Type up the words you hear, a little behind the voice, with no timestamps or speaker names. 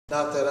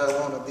Not that I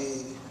want to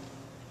be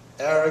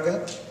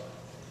arrogant,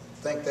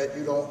 think that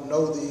you don't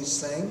know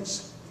these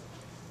things.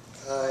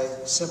 I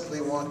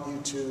simply want you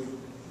to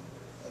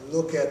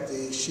look at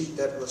the sheet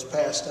that was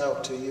passed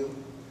out to you.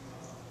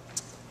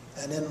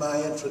 And in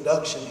my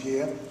introduction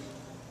here,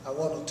 I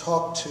want to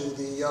talk to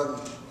the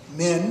young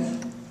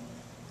men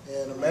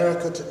in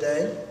America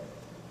today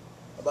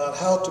about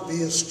how to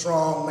be a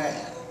strong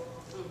man.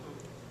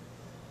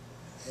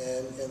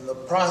 And in the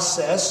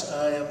process,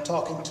 I am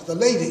talking to the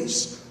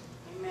ladies.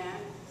 Amen.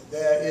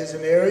 There is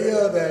an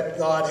area that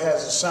God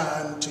has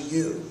assigned to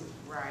you.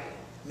 Right.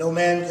 No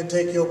man can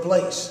take your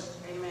place.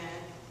 Amen.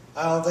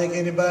 I don't think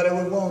anybody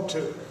would want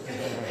to.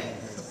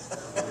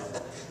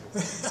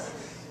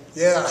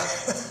 Yeah.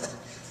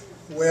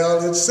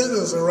 Well, it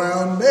centers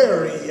around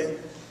Mary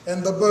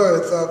and the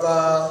birth of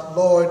our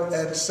Lord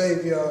and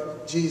Savior,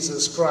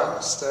 Jesus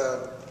Christ.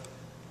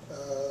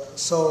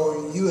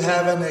 So you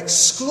have an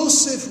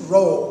exclusive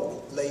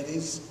role,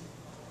 ladies,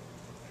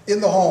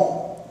 in the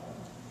home.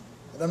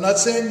 And I'm not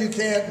saying you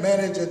can't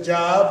manage a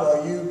job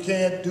or you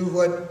can't do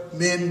what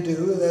men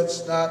do.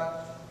 That's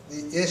not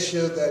the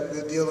issue that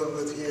we're dealing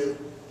with here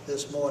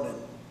this morning.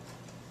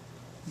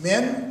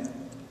 Men,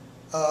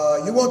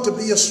 you want to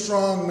be a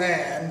strong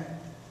man.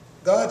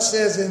 God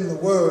says in the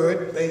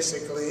Word,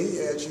 basically,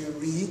 as you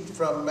read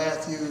from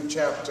Matthew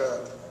chapter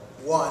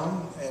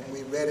 1, and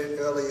we read it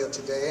earlier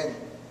today,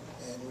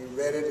 and we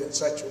read it in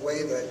such a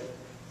way that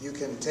you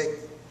can take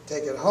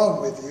it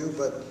home with you,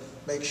 but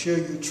make sure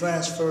you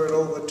transfer it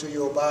over to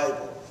your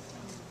Bible.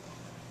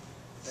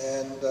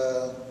 And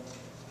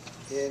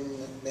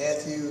in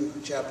Matthew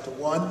chapter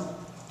 1,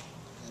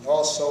 and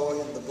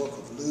also in the book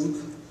of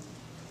Luke,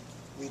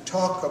 we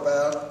talk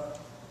about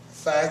the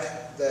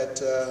fact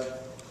that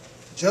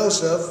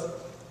Joseph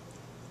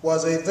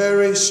was a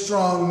very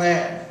strong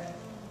man.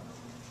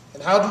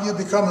 And how do you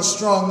become a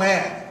strong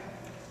man?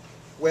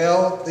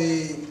 Well,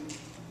 the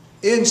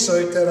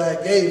insert that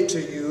I gave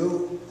to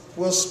you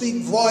will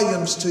speak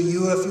volumes to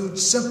you if you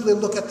simply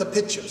look at the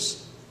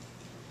pictures.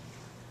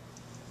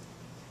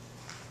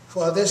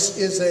 For this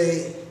is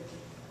a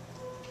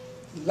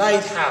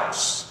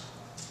lighthouse.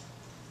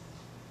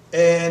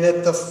 And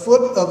at the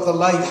foot of the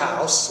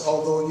lighthouse,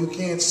 although you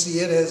can't see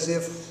it as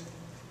if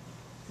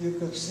you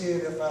could see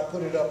it if I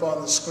put it up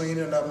on the screen,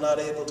 and I'm not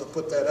able to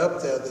put that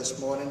up there this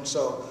morning,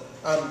 so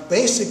I'm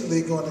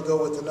basically going to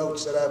go with the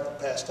notes that I've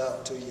passed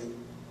out to you.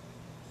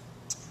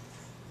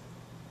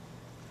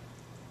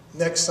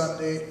 Next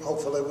Sunday,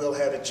 hopefully we'll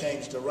have it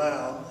changed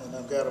around, and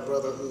I've got a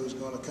brother who's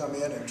going to come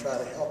in and try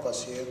to help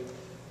us here.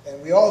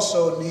 And we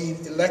also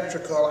need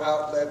electrical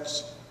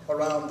outlets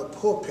around the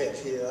pulpit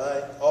here.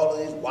 All of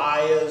these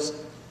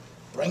wires,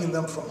 bringing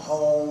them from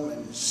home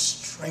and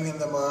stringing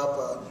them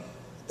up.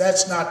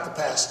 That's not the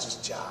pastor's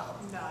job.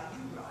 No,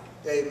 you're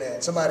right.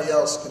 Amen. Somebody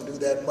else can do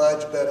that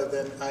much better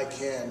than I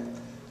can.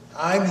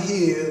 I'm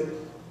here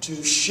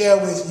to share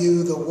with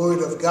you the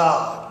Word of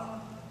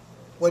God.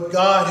 What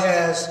God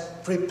has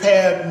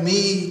prepared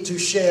me to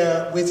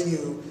share with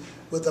you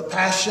with a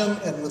passion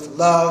and with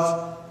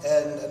love,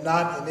 and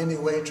not in any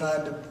way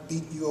trying to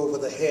beat you over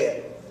the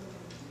head.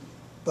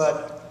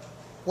 But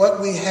what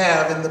we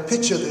have in the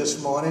picture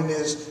this morning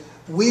is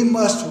we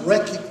must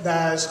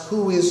recognize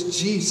who is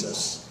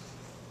Jesus.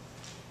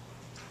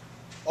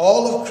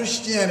 All of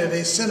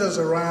Christianity centers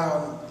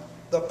around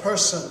the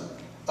person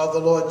of the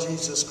Lord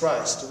Jesus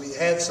Christ. We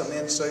had some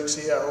inserts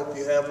here. I hope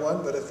you have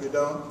one, but if you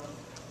don't,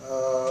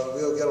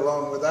 we'll get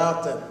along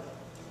without them.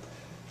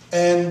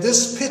 And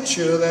this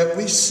picture that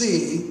we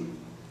see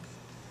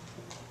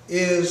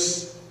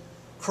is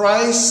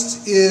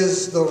Christ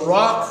is the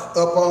rock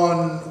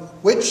upon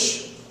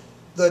which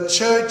the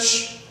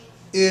church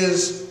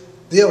is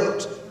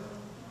built.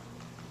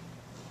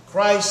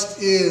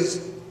 Christ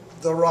is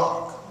the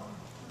rock.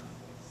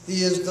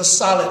 He is the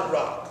solid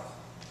rock.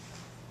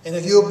 And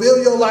if you'll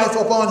build your life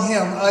upon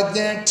Him, I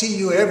guarantee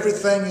you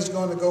everything is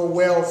going to go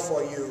well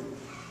for you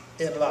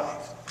in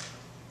life.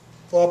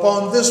 For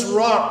upon this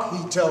rock,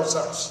 He tells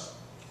us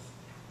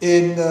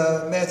in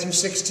Matthew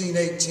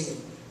 16:18,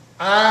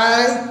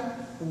 I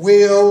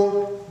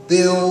will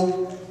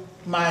build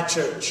my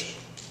church.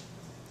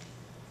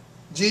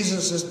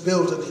 Jesus is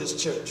building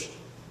His church.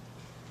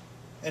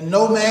 And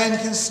no man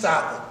can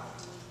stop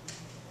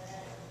it.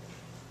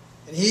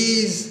 And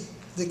He's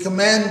the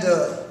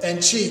commander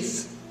and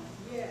chief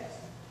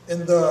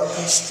in the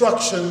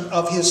construction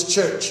of His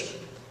church.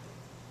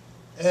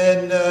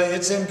 And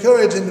it's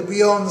encouraging to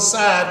be on the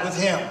side with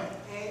Him.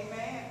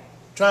 Amen.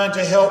 Trying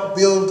to help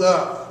build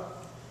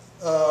up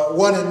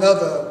one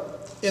another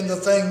in the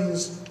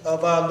things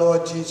of our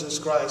Lord Jesus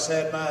Christ.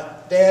 Had my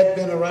dad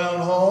been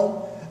around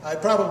home, I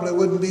probably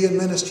wouldn't be in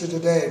ministry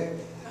today.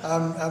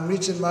 I'm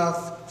reaching my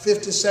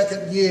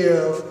 52nd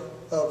year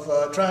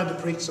of trying to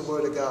preach the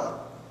Word of God.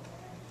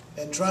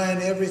 And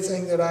trying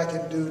everything that I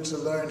can do to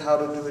learn how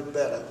to do it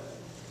better.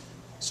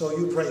 So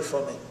you pray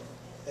for me.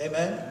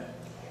 Amen? Amen.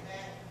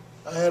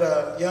 I had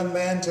a young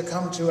man to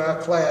come to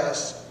our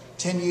class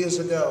 10 years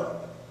ago.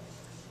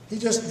 He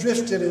just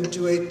drifted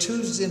into a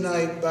Tuesday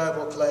night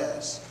Bible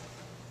class.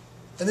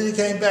 And then he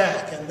came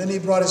back, and then he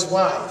brought his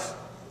wife.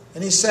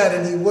 And he sat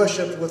and he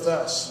worshiped with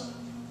us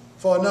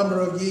for a number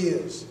of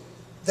years.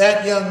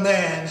 That young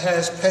man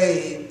has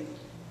paid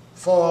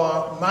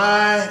for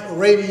my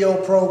radio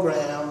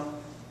program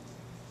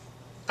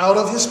out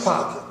of his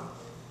pocket.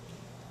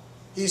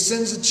 He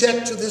sends a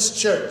check to this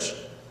church,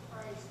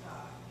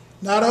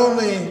 not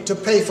only to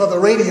pay for the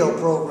radio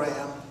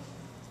program,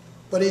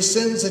 but he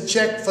sends a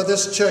check for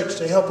this church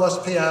to help us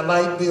pay our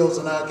light bills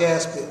and our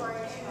gas bill.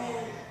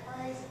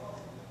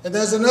 And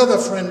there's another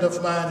friend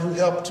of mine who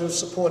helped to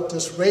support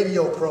this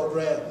radio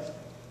program.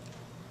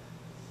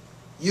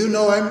 You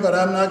know him, but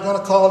I'm not going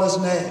to call his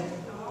name.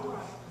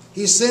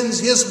 He sends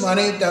his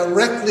money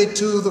directly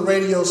to the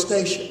radio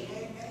station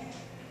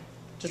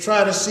to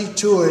try to see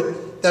to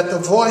it that the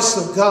voice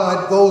of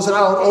God goes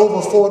out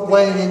over Fort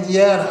Wayne,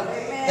 Indiana,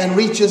 and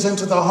reaches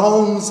into the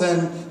homes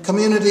and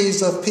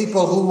communities of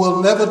people who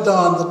will never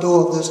don the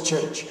door of this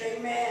church.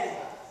 Amen.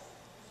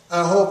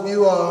 I hope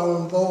you are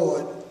on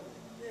board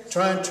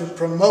trying to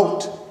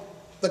promote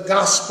the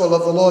gospel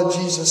of the Lord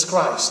Jesus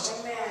Christ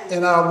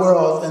in our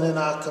world and in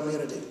our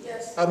community.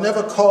 I've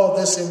never called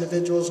this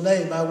individual's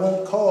name. I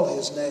won't call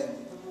his name.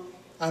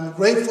 I'm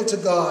grateful to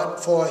God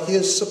for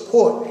his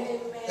support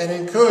and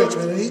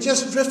encouragement. And he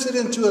just drifted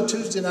into a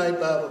Tuesday night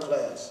Bible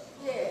class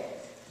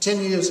 10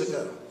 years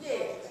ago.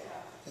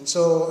 And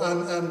so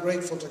I'm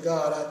grateful to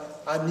God.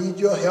 I need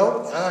your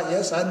help.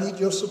 Yes, I need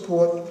your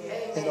support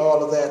and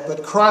all of that.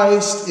 But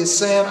Christ is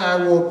saying, I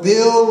will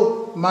build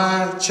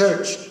my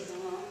church.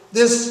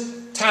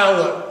 This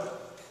tower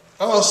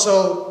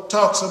also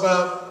talks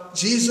about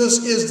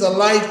Jesus is the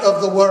light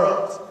of the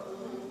world.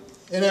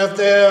 And if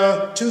there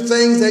are two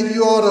things that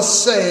you ought to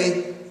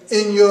say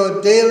in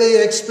your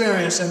daily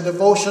experience and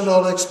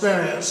devotional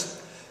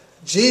experience,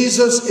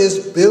 Jesus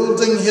is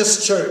building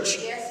his church.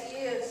 Yes, he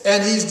is.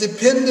 And he's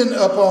dependent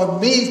upon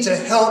me to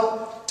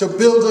help to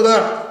build it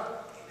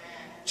up.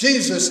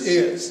 Jesus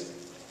is.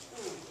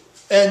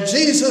 And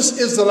Jesus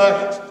is the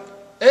light.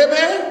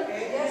 Amen?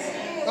 Yes,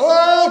 he is.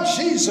 Oh,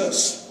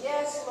 Jesus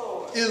Yes,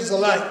 Lord. is the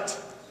light.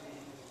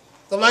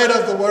 The light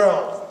of the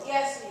world.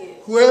 Yes, he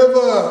is.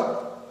 Whoever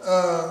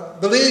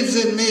believes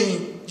in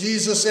me,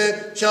 Jesus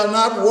said, shall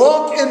not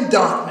walk in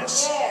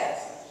darkness,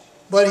 Yes.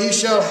 but he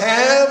shall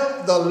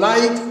have the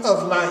light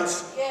of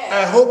life. Yes.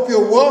 I hope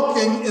you're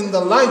walking in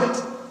the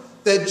light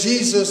that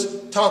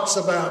Jesus talks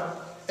about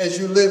as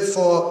you live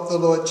for the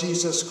Lord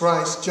Jesus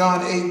Christ.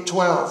 John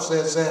 8:12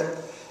 says that.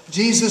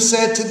 Jesus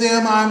said to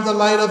them, I am the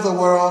light of the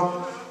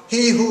world.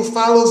 He who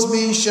follows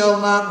me shall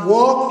not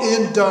walk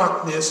in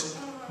darkness,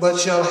 but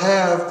shall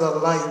have the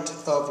light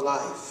of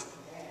life.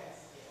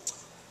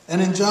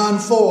 And in John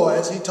 4,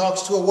 as he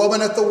talks to a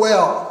woman at the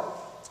well,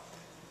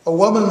 a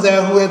woman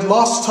there who had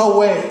lost her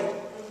way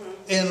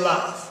in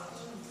life,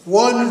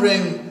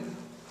 wondering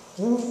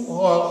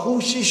who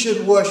she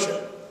should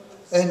worship.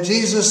 And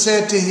Jesus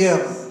said to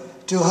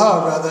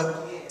her rather,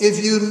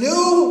 if you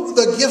knew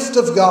the gift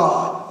of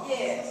God,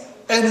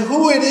 and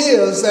who it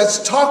is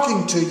that's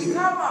talking to you,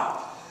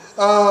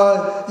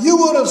 you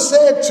would have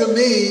said to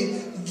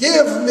me,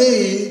 give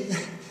me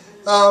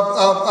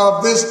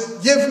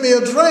give me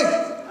a drink.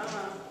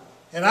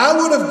 And I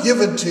would have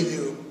given to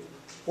you.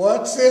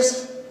 What's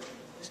this?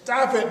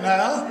 Stop it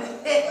now.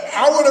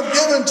 I would have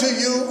given to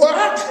you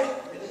what?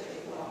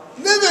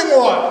 Living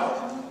water.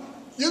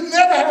 You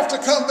never have to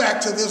come back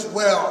to this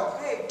well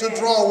to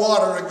draw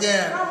water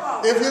again.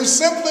 If you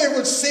simply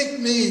would seek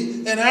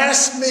me and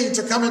ask me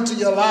to come into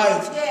your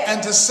life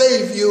and to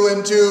save you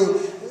and to...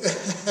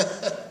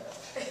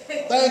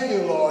 Thank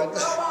you, Lord.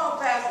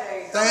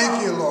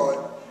 Thank you, Lord.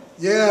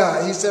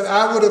 Yeah, he said,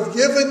 I would have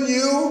given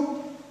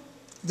you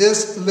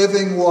this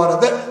living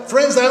water.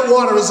 Friends, that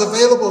water is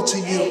available to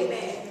you.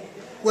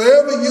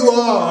 Wherever you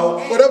are,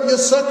 whatever your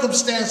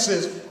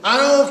circumstances, I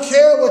don't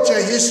care what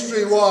your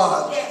history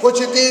was, what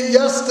you did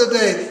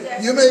yesterday.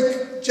 You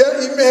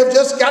may have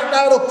just gotten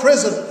out of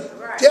prison,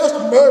 just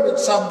murdered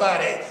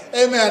somebody.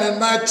 Amen. In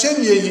my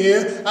tenure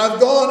here, I've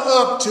gone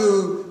up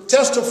to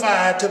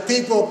testify to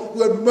people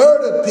who had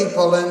murdered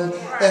people, and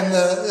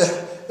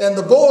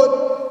the board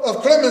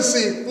of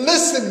clemency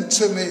listened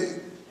to me.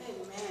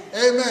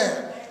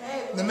 Amen.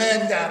 The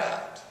man got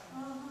out.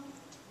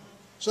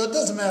 So it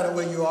doesn't matter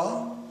where you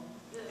are.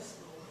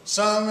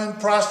 Some in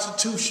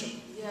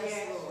prostitution.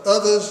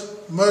 Others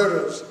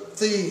murderers,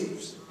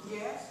 thieves,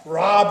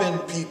 robbing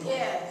people.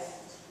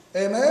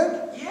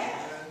 Amen?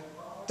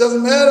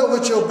 Doesn't matter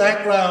what your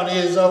background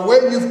is or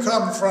where you've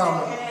come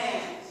from.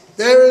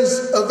 There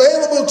is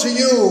available to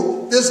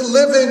you this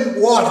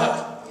living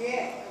water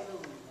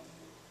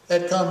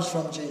that comes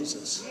from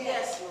Jesus.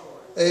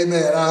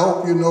 Amen. I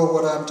hope you know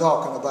what I'm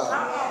talking about.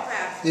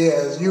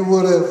 Yes, you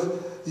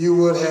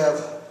would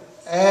have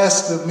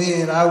asked of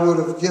me and I would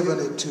have given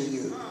it to you.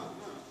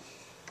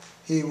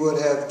 He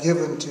would have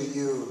given to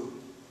you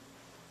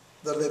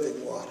the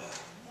living water.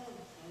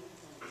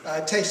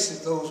 I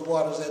tasted those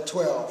waters at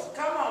 12.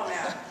 Come on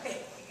now.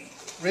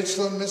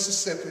 Richland,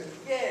 Mississippi.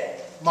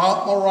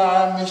 Mount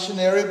Moriah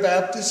Missionary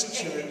Baptist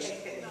Church.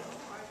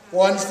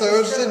 One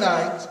Thursday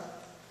night.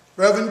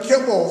 Reverend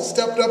Kimball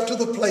stepped up to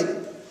the plate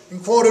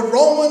and quoted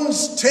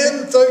Romans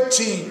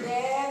 10:13.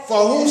 Yes.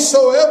 For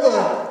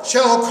whosoever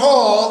shall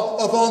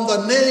call upon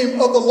the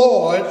name of the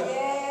Lord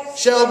Yes.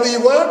 shall be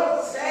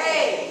what?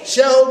 Saved.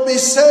 Shall be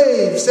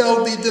saved,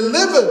 shall be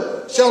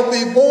delivered, shall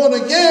be born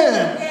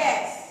again,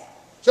 Yes.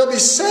 shall be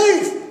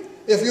safe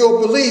if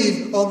you'll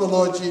believe on the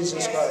Lord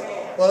Jesus Christ.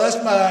 Well,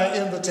 that's my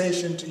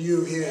invitation to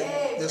you here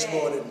this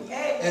morning.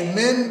 And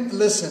men,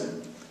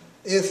 listen,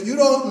 if you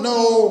don't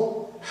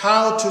know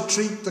how to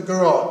treat the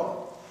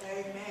girl,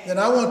 then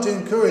I want to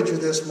encourage you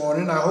this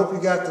morning. I hope you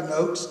got the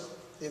notes.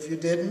 If you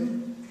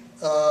didn't,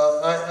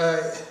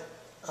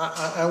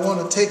 I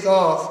want to take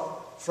off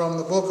from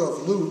the book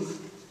of Luke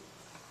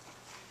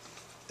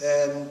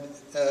and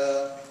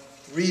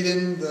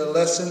reading the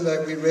lesson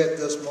that we read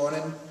this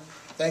morning.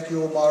 Thank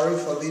you, Omari,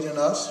 for leading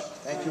us.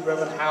 Thank you,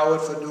 Reverend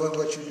Howard, for doing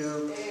what you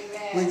do.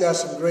 We got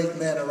some great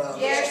men around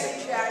this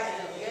church.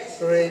 Yes.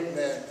 Great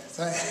men.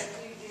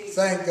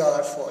 Thank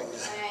God for you.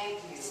 Thank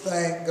you.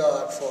 Thank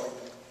God for you.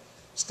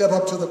 Step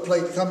up to the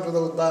plate. Come to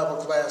those Bible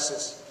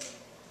classes.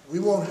 We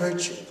won't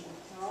hurt you.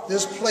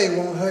 This play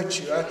won't hurt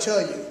you. I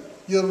tell you,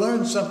 you'll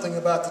learn something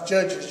about the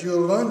judges.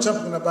 You'll learn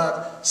something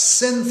about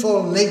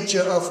sinful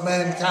nature of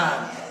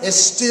mankind. It's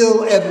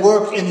still at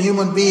work in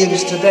human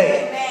beings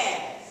today. Amen.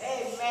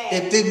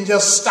 It didn't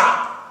just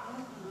stop.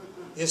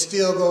 It's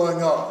still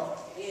going on.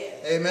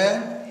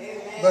 Amen?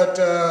 But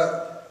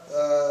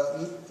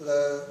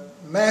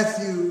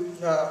Matthew,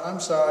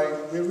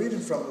 we're reading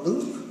from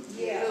Luke.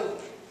 Yeah.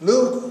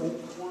 Luke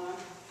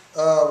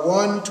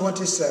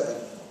 1:27.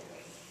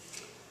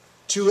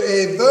 To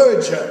a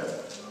virgin.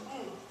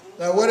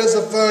 Now, what is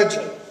a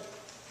virgin?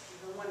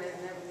 One that's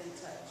never been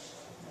touched.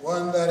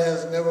 One that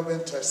has never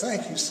been touched.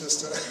 Thank you,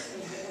 sister.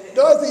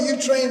 Dorothy, you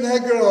trained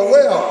that girl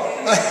well.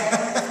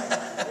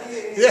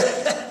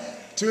 Yeah.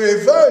 To a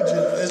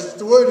virgin.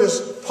 The word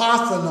is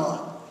Parthenon.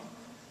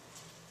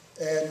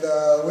 And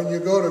when you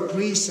go to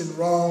Greece and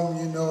Rome,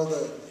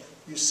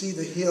 you see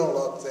the hill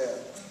up there.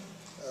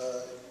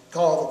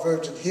 Called the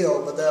Virgin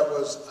Hill, but that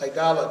was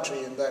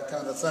idolatry and that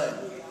kind of thing.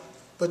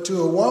 But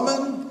to a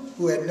woman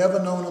who had never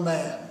known a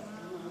man.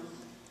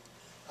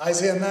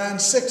 Isaiah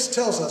 9:6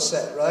 tells us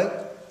that, right?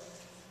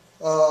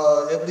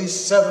 At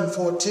least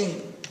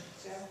 7:14.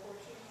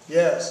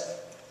 Yes.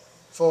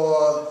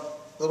 For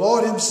the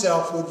Lord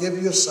himself will give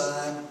you a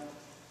sign.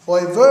 For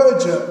a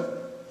virgin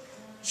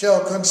shall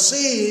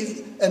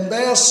conceive and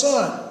bear a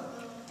son.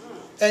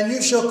 And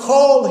you shall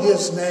call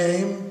his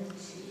name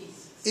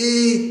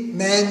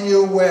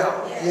Emmanuel.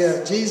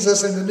 Yeah,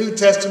 Jesus in the New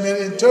Testament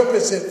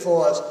interprets it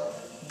for us.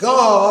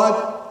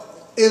 God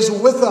is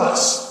with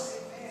us.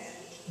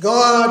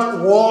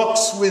 God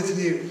walks with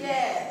you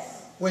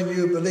when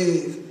you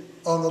believe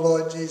on the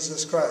Lord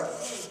Jesus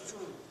Christ.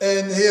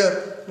 And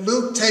here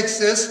Luke takes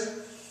this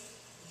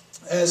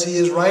as he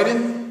is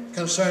writing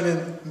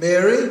concerning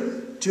Mary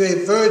to a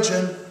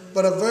virgin,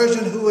 but a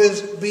virgin who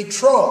is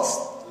betrothed.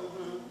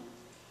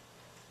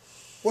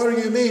 What do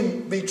you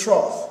mean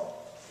betrothed?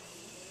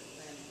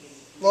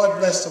 Lord,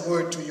 bless the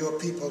word to your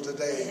people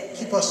today.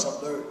 Keep us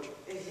alert.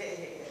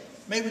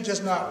 Maybe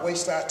just not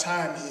waste our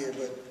time here,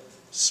 but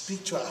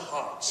speak to our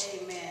hearts.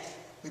 Amen.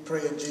 We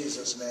pray in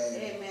Jesus' name.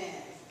 Amen.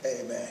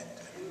 Amen.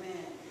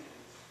 Amen.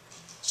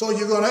 So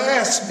you're going to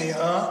ask me,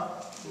 huh?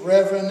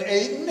 Reverend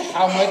Aden,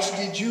 how much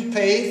did you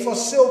pay for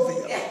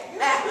Sylvia?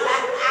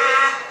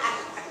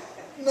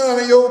 None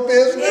of your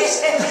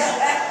business.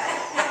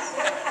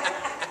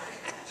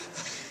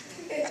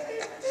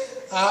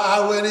 I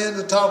went in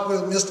to talk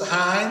with Mr.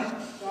 Hines.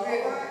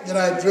 Then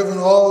I'd driven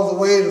all the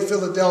way to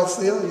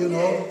Philadelphia,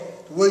 to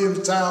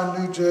Williamstown,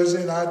 New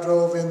Jersey, and I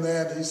drove in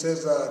there, and he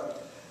says, I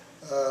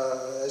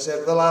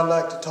said, well, I'd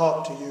like to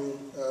talk to you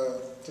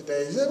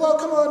today. He said, well,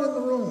 come on in the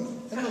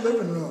room, in the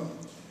living room.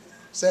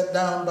 Sat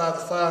down by the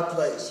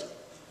fireplace.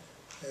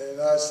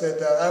 And I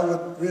said, I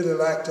would really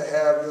like to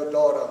have your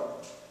daughter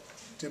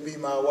to be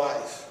my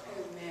wife.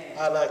 Amen.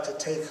 I'd like to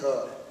take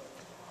her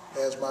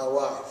as my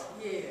wife.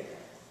 Yeah.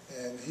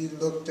 And he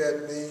looked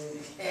at me,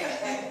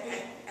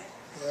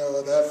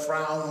 with that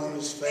frown on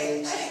his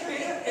face.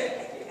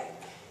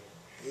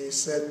 He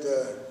said,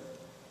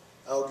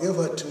 I'll give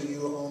her to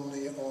you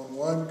only on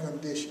one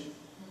condition.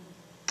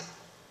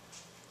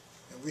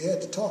 And we had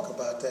to talk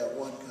about that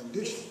one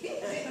condition.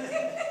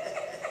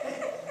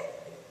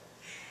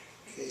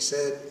 He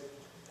said,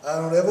 I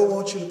don't ever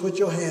want you to put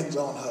your hands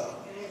on her.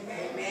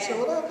 I said,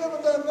 well, I've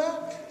never done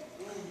that.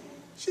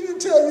 She didn't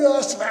tell you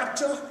I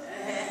slapped her.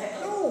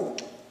 No.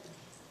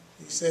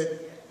 He said,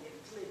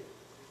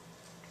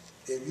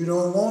 if you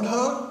don't want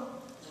her,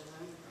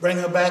 bring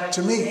her back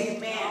to me.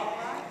 Amen.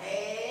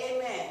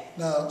 Amen.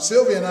 Now,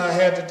 Sylvia and I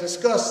had to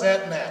discuss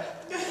that matter.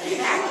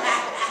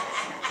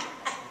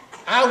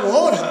 I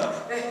want her.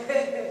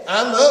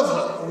 I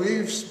love her.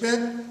 We've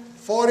spent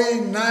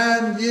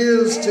 49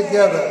 years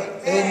together.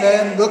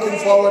 Amen. Looking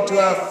forward to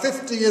our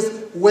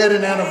 50th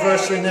wedding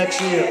anniversary next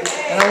year.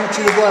 And I want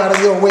you to go out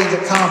of your way to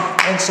come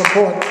and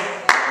support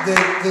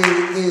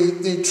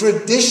the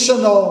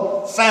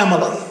traditional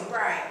family.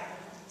 Right.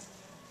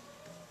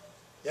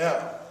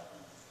 Yeah.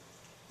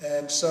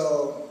 And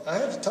so I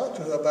had to talk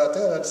to her about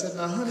that. I said,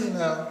 now, honey,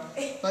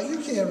 now you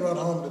can't run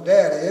home to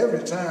daddy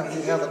every time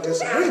you have a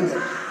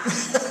disagreement.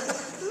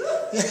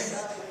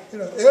 You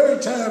know, every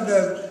time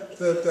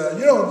that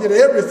you don't get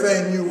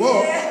everything you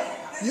want,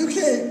 you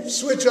can't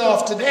switch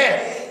off to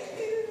daddy.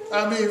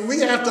 I mean, we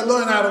have to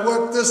learn how to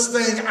work this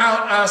thing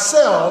out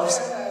ourselves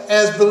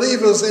as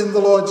believers in the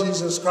Lord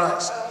Jesus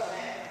Christ.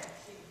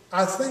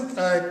 I think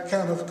I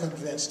kind of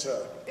convinced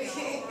her.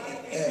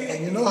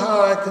 And you know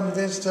how I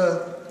convinced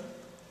her?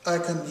 I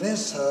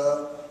convinced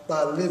her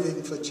by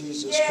living for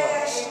Jesus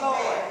Christ.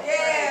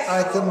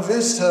 I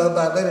convinced her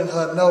by letting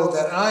her know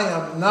that I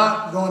am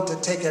not going to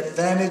take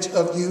advantage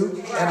of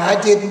you, and I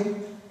didn't.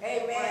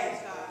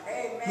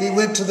 We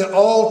went to the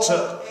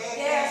altar.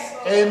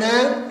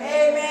 Amen.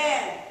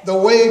 The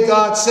way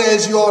God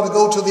says you ought to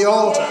go to the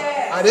altar.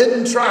 I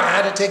didn't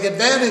try to take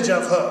advantage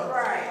of her.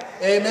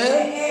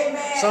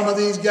 Amen. Some of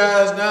these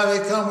guys now,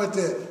 they come with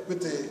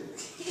the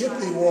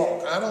hippie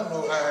walk. I don't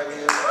know how it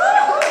is.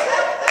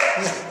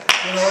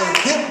 You know, the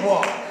hip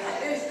walk.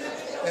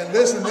 And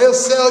listen, they'll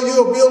sell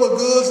you a bill of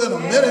goods in a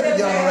minute,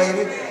 young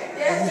lady,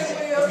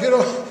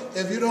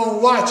 if you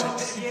don't watch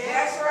it.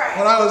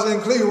 When I was in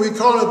Cleveland, we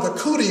call it the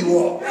cootie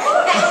walk.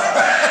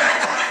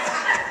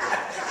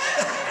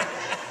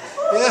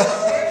 Yeah,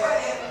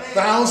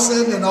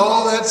 bouncing and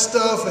all that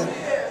stuff, and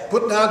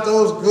putting out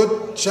those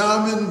good,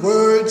 charming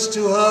words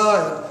to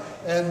her.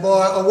 And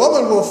boy, a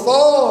woman will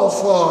fall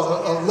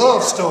for a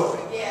love story.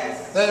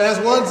 That's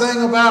one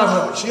thing about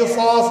her. She'll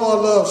fall for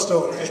a love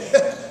story.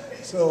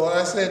 So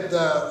I said,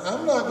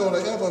 I'm not going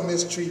to ever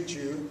mistreat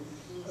you.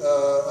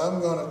 I'm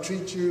going to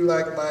treat you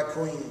like my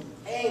queen.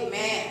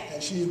 Amen.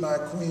 And she's my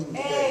queen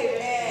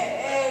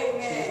today.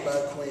 Amen. She's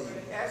my queen.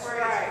 That's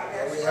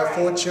right. We have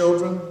 4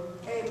 children.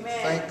 Amen.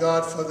 Thank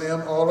God for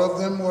them. All of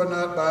them were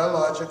not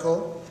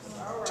biological.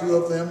 Right. 2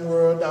 of them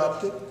were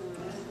adopted.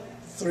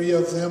 3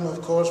 of them,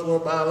 of course, were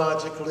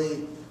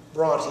biologically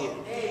brought here.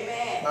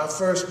 Amen. My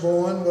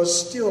firstborn was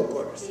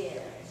stillbirth.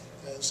 Yeah.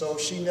 And so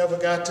she never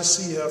got to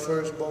see her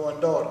firstborn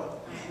daughter,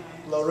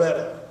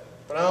 Loretta.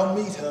 But I'll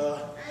meet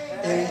her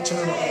in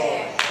eternal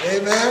glory.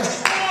 Amen.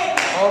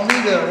 I'll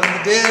meet her when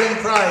the dead in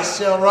Christ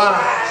shall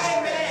rise.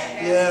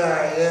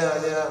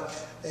 Yeah.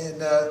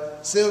 And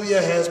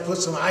Sylvia has put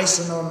some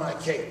icing on my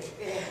cake.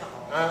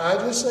 I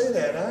just say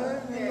that.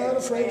 I'm not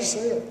afraid to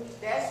say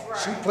it. That's right.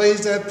 She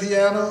plays that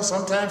piano.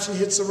 Sometimes she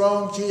hits the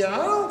wrong key.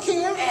 I don't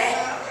care.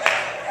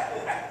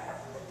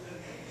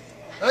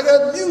 I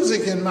got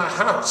music in my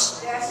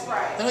house. That's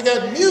right. And I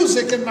got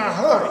music in my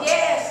heart.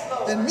 Yes,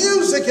 Lord. And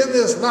music in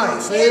this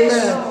life. Yes,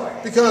 amen.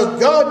 Lord. Because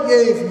God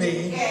gave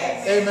me,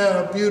 yes,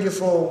 amen, a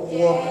beautiful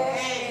woman.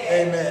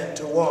 Yes. Amen.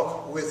 To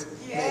walk with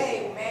me,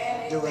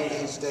 amen, during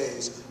these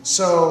days.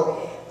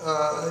 So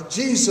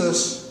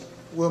Jesus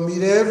will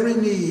meet every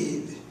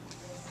need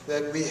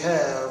that we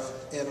have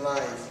in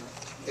life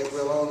if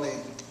we'll only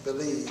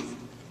believe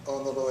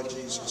on the Lord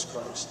Jesus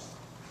Christ.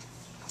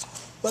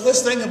 But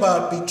this thing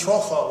about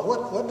betrothal,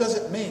 what does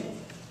it mean?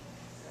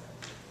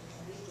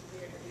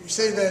 You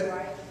say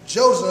that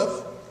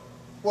Joseph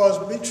was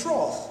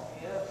betrothed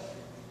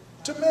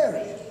to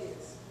Mary.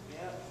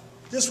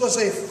 This was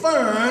a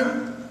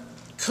firm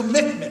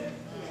commitment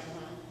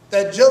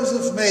that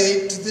Joseph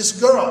made to this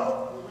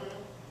girl.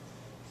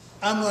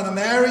 I'm going to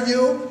marry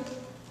you.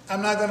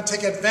 I'm not going to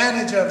take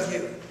advantage of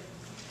you.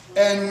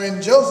 And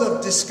when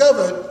Joseph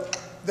discovered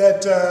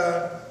that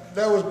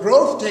there was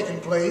growth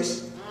taking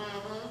place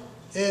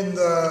in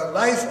the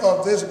life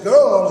of this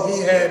girl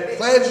he had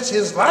pledged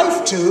his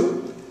life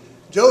to,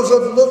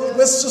 Joseph looked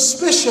with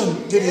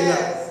suspicion, did he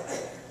not?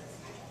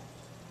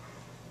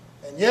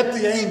 And yet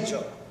the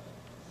angel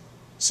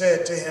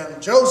said to him,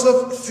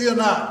 Joseph, fear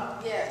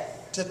not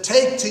to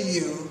take to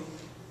you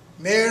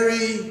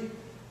Mary,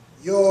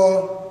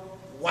 your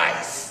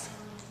wife.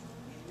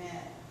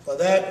 For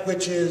that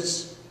which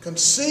is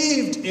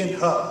conceived in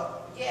her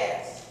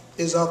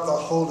is of the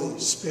Holy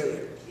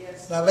Spirit.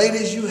 Now,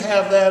 ladies, you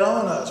have that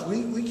on us.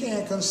 We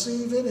can't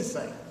conceive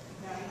anything.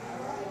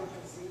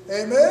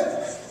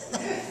 Amen?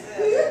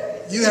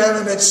 You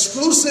have an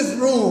exclusive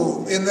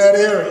rule in that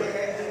area.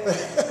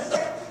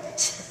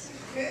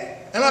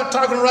 Am I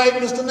talking right,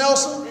 Mr.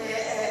 Nelson?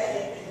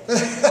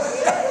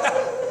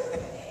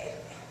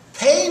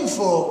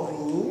 Painful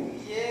rule.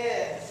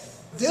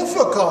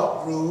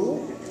 Difficult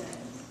rule.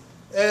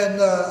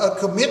 And a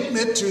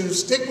commitment to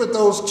stick with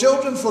those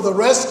children for the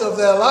rest of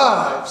their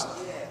lives.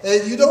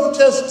 You don't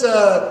just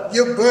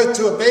give birth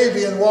to a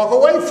baby and walk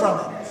away from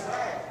it.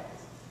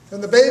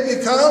 When the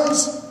baby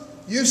comes,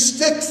 you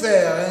stick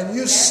there and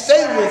you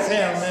stay with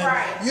him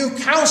and you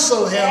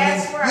counsel him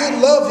and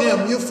you love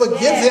him, you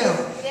forgive him.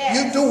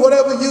 You do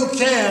whatever you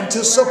can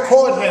to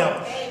support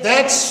him.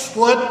 That's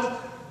what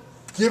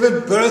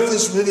giving birth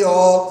is really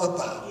all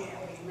about.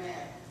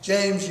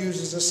 James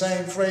uses the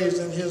same phrase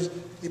in his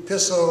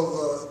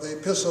epistle, the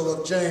epistle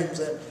of James.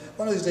 And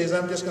one of these days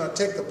I'm just going to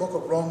take the book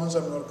of Romans.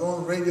 I'm going to go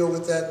on the radio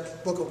with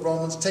that book of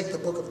Romans, take the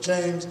book of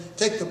James,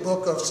 take the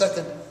book of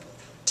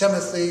 2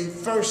 Timothy,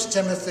 1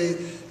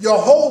 Timothy. Your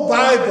whole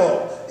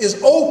Bible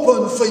is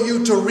open for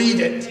you to read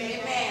it.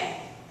 Amen.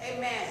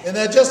 Amen. And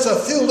there are just a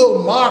few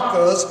little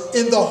markers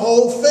in the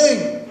whole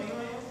thing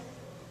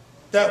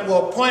that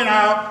will point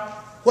out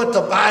what the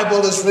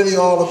Bible is really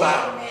all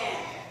about.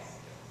 Amen.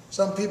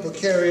 Some people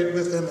carry it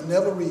with them and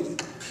never read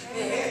it.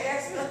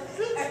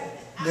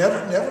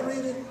 Never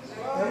read it.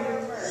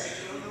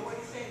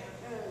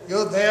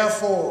 Your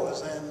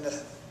therefores and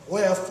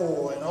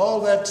wherefore and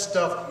all that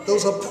stuff,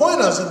 those are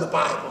pointers in the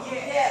Bible.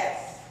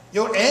 Yes.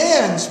 Your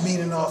ands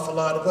mean an awful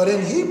lot, but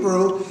in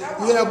Hebrew,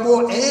 you have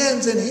more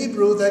ands in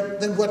Hebrew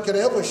than what could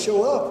ever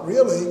show up,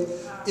 really,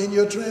 in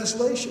your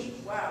translation.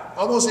 Wow.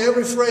 Almost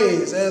every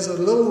phrase, there's a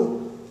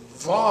little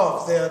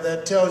vav there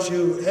that tells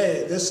you,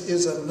 hey, this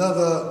is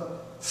another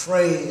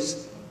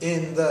phrase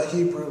in the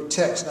Hebrew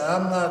text. Now,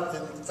 I'm not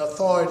an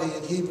authority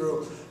in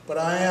Hebrew, but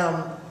I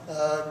am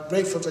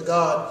grateful to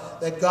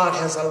God that God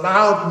has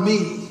allowed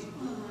me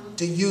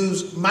to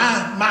use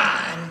my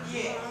mind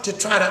to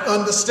try to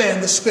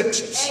understand the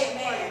scriptures.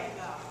 Amen.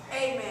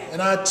 Amen.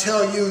 And I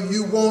tell you,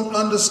 you won't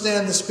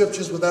understand the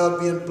scriptures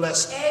without being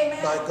blessed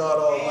by God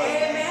Almighty.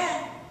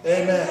 Amen.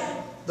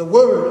 Amen. The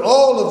word,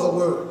 all of the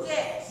word,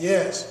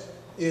 Yes.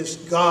 is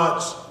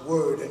God's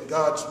word and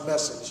God's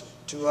message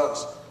to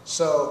us.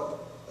 So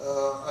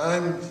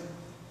I'm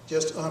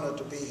just honored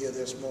to be here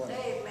this morning.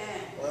 Amen.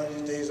 One of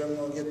these days I'm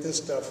going to get this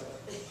stuff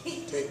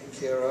taken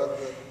care of,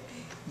 but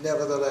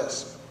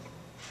nevertheless.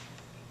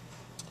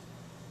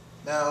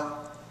 Now,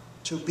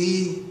 to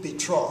be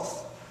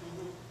betrothed.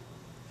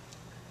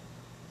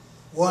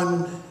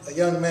 A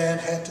young man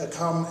had to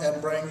come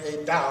and bring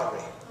a dowry.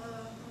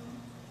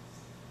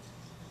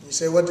 You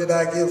say, what did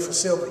I give for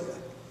Sylvia?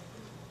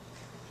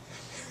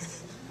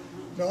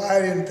 No,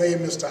 I didn't pay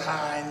Mr.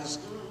 Hines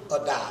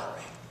a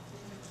dowry.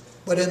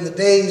 But in the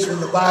days when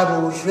the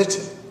Bible was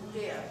written,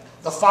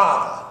 the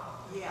father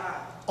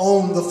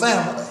owned the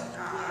family.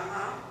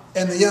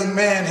 And the young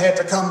man had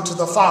to come to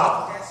the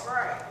father. That's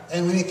right.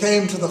 And when he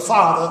came to the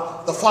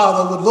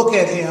father would look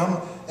at him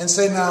and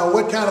say, now,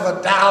 what kind of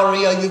a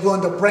dowry are you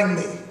going to bring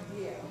me?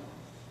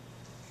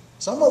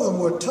 Some of them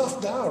were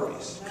tough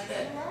dowries.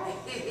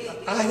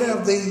 I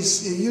have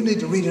these, you need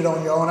to read it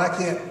on your own. I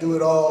can't do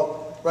it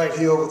all right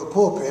here over the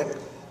pulpit.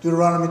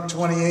 Deuteronomy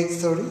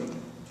 28:30.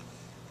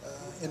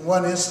 In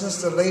one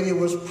instance, the lady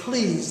was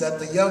pleased that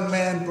the young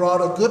man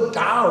brought a good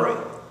dowry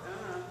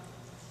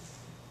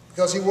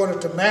because he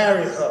wanted to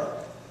marry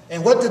her.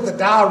 And what did the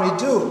dowry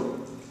do?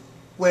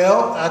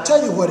 Well, I'll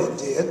tell you what it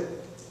did.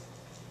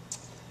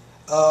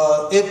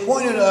 It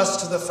pointed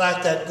us to the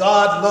fact that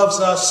God loves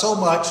us so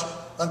much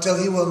until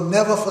he will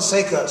never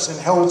forsake us in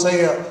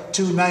Hosea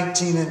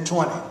 2:19 and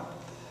 20.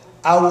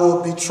 I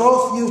will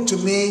betroth you to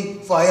me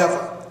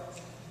forever.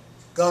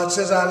 God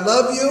says, I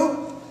love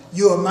you.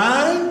 You are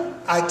mine.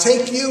 I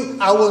take you.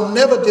 I will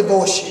never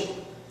divorce you.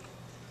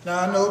 Now,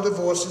 I know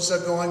divorces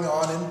are going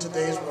on in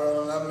today's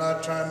world, and I'm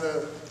not trying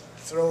to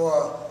throw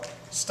a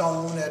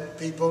stone at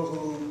people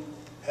who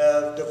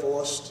have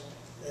divorced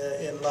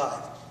in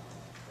life.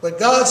 But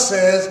God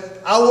says,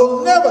 I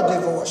will never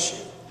divorce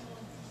you.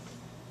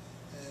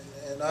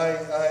 And I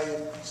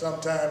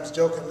sometimes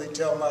jokingly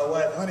tell my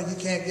wife, honey, you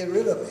can't get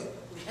rid of me.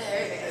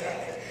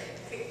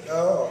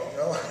 No.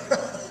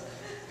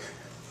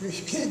 You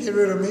can't get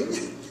rid of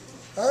me.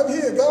 I'm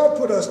here. God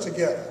put us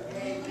together.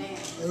 Amen.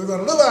 And we're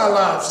going to live our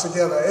lives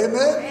together.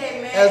 Amen?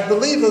 Amen. As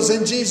believers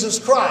in Jesus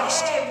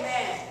Christ.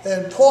 Amen.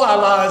 And pour our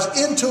lives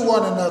into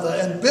one another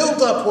and build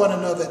up one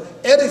another,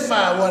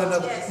 edify one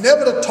another. Yes.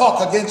 Never to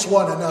talk against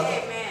one another.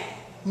 Amen.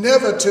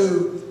 Never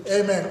to,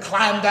 amen,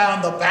 climb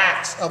down the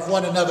backs of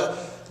one another.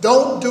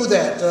 Don't do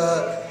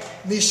that.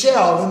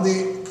 Michelle, in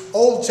the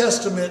Old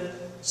Testament,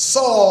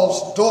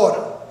 Saul's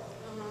daughter,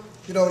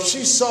 you know,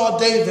 she saw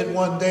David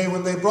one day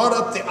when they brought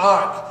up the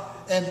ark.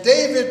 And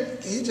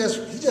David, he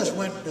just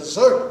went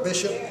berserk,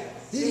 Bishop.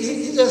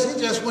 He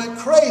just went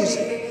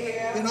crazy.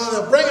 You know,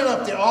 they're bringing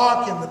up the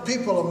ark and the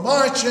people are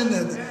marching.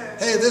 And,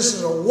 hey, this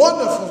is a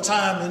wonderful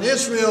time in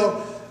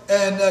Israel.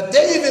 And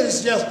David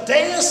is just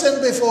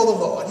dancing before the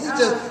Lord.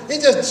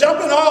 He's just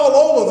jumping all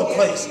over the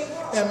place.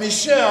 And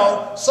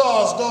Michelle,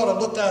 Saul's daughter,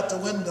 looked out the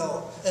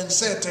window and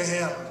said to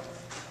him,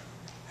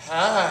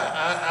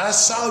 I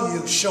saw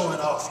you showing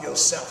off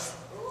yourself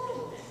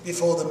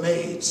before the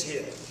maids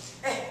here.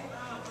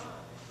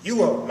 You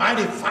were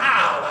mighty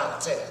vile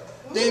out there.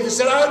 David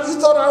said, you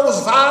thought I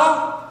was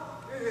vile?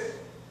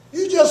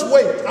 You just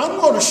wait. I'm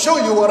going to show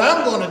you what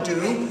I'm going to do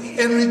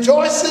in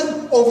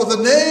rejoicing over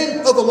the name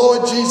of the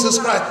Lord Jesus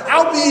Christ.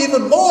 I'll be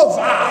even more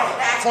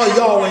vile for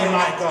Yahweh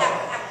my God.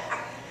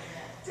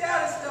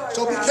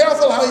 So be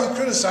careful how you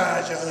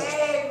criticize your husband.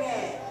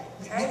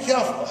 Amen. Be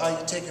careful how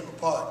you take him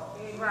apart.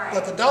 Right.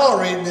 But the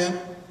dowry then,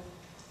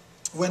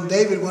 when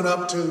David went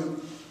up to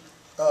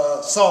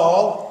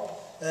Saul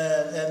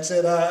and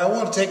said, I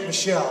want to take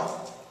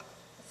Michelle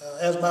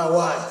as my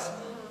wife.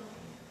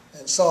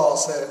 And Saul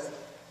said,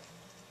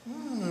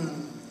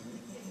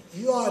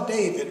 you are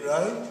David,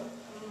 right?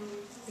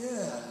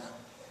 Yeah.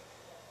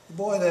 The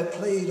boy that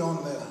played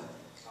on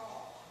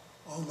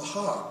the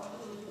harp.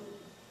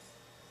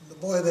 The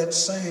boy that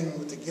sang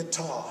with the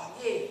guitar.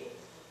 Yeah.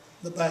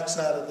 The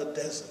backside of the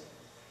desert.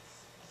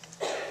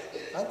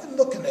 I've been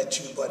looking at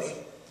you, buddy.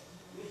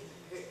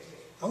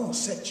 I want to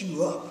set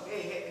you up.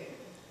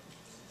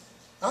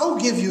 I'll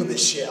give you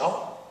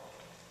Michelle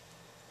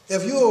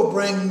if you will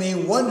bring me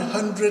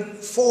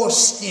 104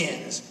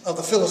 skins of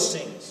the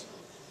Philistines.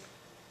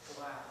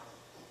 Wow.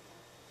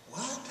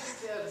 What?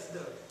 Tell the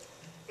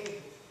story.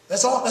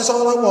 That's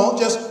all I want,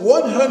 just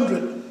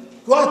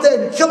 100. Go out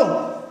there and kill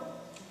them.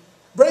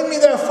 Bring me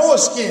their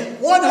foreskin,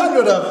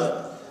 100 of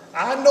them.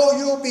 I know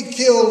you'll be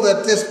killed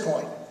at this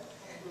point.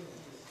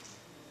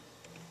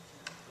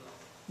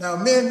 Now,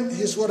 men,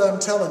 here's what I'm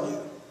telling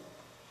you.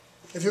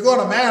 If you're going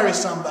to marry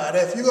somebody,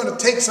 if you're going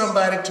to take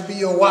somebody to be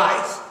your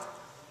wife,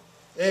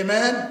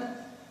 amen,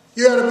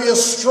 you got to be a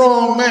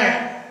strong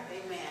man.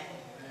 Amen.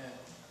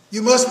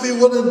 You must be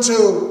willing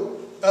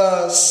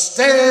to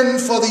stand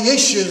for the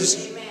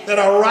issues that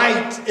are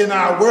right in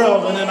our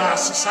world and in our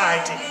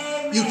society.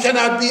 You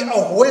cannot be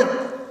a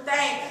wimp.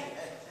 Thank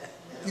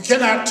you. You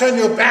cannot turn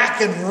your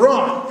back and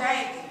run.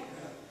 Thank you.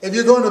 If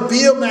you're going to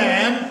be a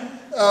man,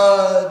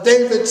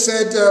 David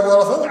said,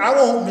 well, if I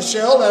want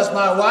Michelle as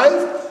my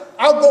wife,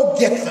 I'll go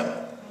get them.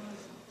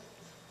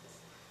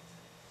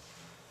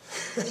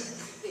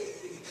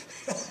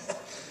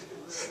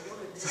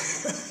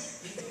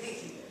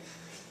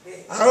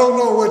 I don't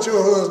know what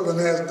your husband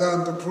has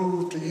done to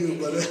prove to you,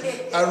 but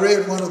I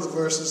read one of the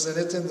verses, and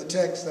it's in the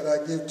text that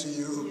I give to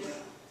you,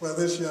 where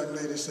this young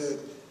lady said,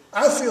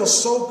 I feel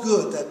so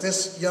good that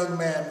this young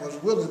man was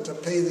willing to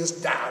pay this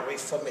dowry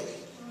for me.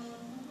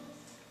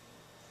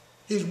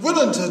 He's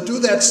willing to do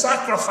that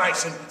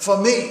sacrificing for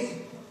me.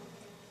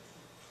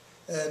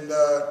 And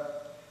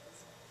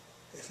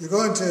if you're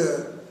going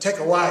to take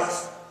a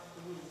wife,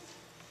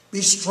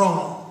 be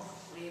strong.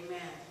 Amen.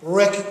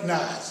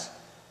 Recognize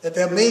that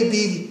there may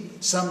be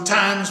some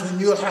times when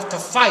you'll have to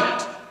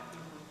fight,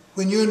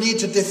 when you need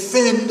to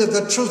defend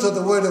the truth of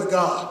the Word of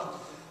God.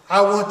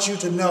 I want you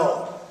to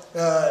know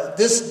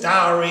this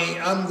dowry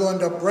I'm going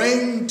to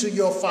bring to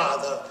your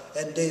father,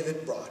 and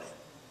David brought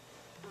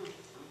it.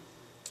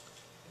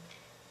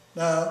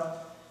 Now,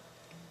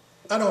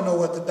 I don't know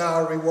what the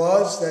dowry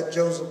was that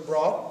Joseph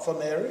brought for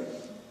Mary,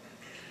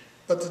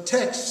 but the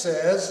text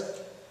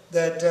says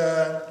that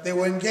they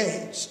were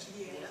engaged.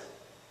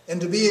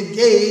 And to be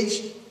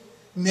engaged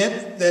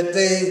meant that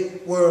they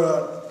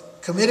were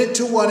committed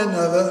to one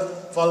another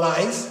for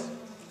life.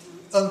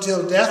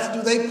 Until death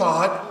do they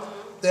part.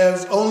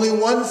 There's only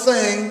one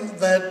thing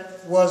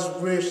that was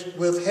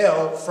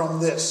withheld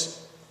from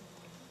this,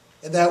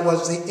 and that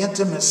was the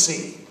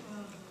intimacy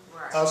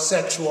of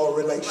sexual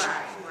relations.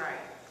 Right.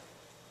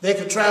 They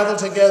could travel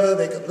together,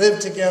 they could live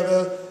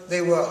together,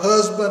 they were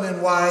husband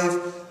and wife,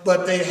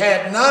 but they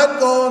had not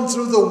gone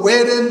through the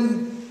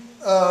wedding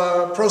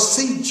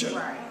procedure.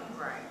 Right.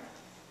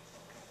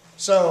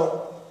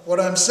 So what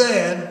I'm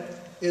saying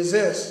is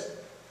this.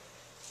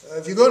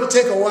 If you're going to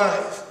take a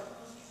wife,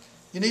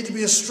 you need to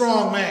be a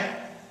strong man.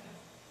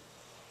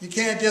 You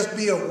can't just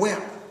be a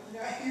wimp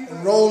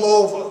and roll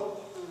over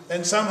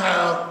and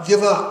somehow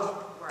give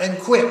up and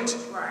quit.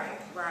 Right.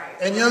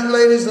 And young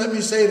ladies, let me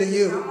say to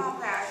you, Come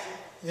on, Pastor.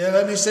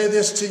 let me say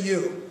this to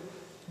you.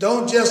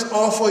 Don't just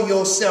offer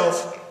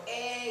yourself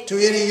to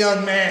any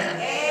young man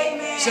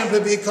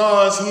simply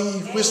because he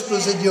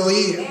whispers in your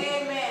ear.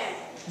 Amen.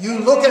 You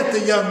look at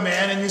the young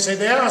man and you say,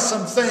 there are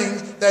some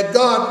things that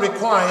God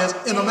requires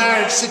in a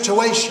marriage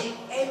situation.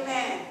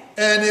 Amen.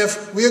 And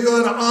if we're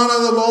going to honor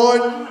the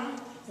Lord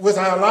with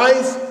our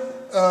life,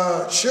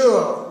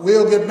 sure,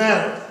 we'll get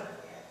married.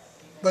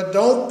 But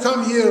don't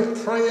come here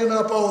praying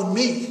up on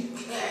me,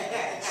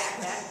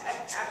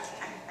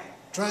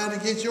 trying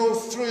to get your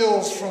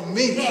thrills from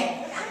me.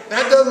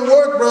 That doesn't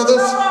work, brothers.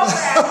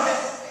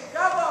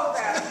 Come on,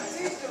 Pastor.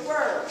 Teach the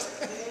word.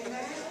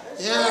 Amen.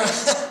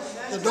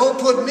 Yeah. Don't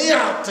put me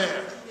out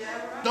there.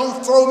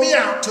 Don't throw me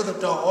out to the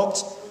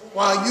dogs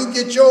while you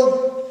get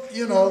your,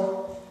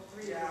 hello.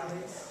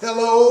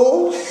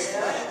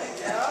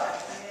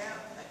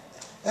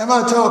 Am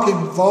I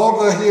talking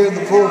vulgar here in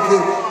the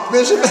pulpit,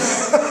 Bishop?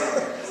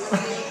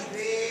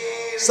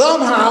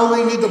 Somehow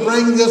we need to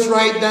bring this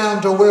right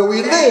down to where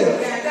we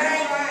live.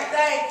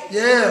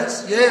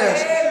 Yes.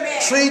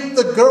 Amen. Treat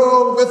the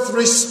girl with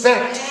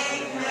respect.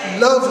 Amen.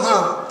 Love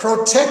her.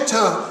 Protect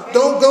her.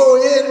 Don't go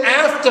in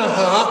after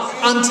her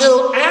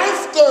until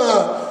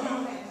after.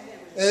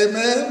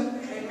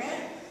 Amen.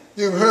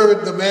 You've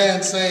heard the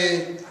man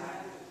say,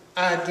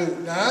 I do.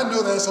 Now, I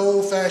know that's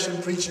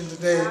old-fashioned preaching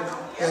today,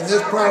 and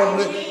this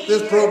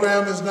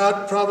program is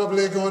not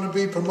probably going to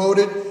be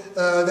promoted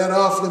that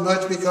awfully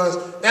much because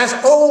that's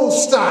old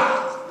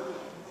style.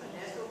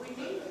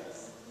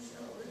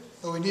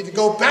 So we need to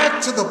go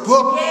back to the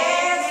book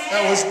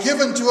that was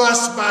given to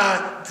us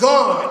by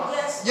God.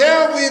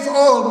 Yeah, we've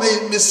all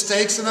made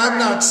mistakes, and I'm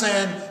not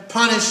saying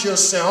punish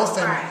yourself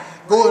and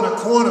go in a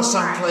corner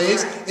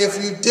someplace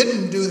if you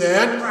didn't do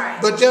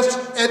that. But just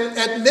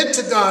admit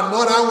to God,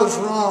 Lord, I was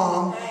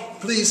wrong.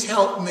 Please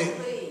help me.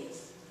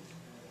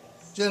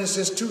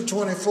 Genesis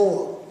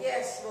 2:24.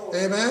 Yes, Lord.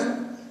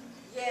 Amen?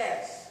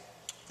 Yes.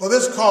 For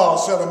this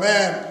cause shall a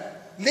man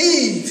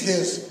leave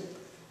his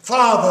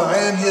father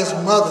and his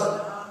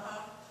mother,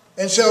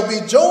 and shall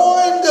be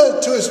joined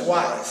to his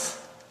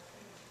wife,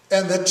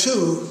 and the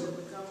two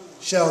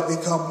shall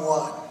become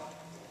one.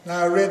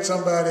 Now I heard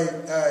somebody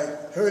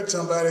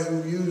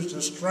who used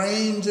a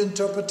strange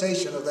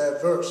interpretation of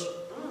that verse.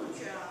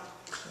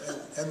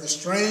 And the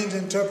strange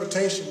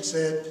interpretation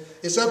said,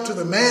 it's up to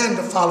the man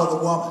to follow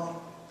the woman.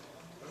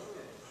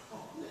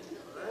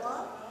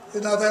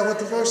 Isn't that what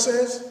the verse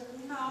says?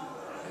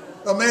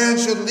 A man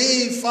should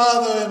leave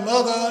father and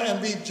mother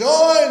and be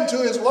joined to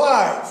his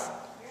wife.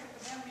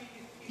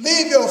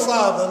 Leave your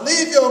father,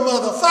 leave your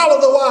mother,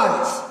 follow the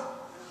wife.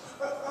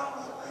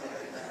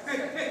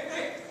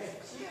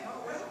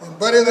 And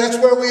buddy, that's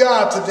where we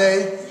are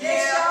today.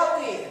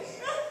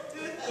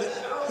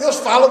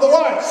 Just follow the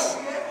wife.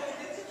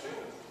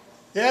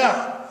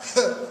 Yeah.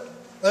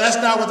 But that's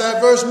not what that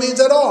verse means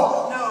at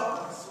all. No,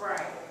 that's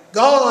right.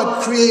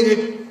 God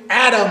created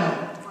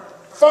Adam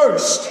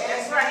first.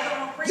 That's right.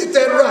 Get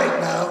that right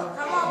now.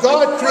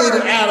 God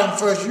created Adam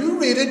first. You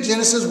read it,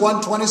 Genesis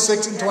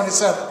 1:26 and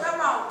 27. Come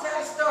on, tell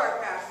the story,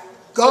 Pastor.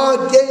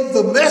 God gave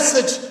the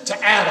message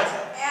to Adam.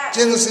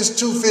 Genesis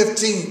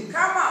 2:15.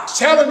 Come on.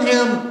 Telling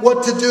him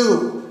what to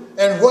do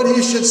and what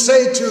he should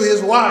say to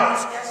his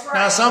wife. That's right.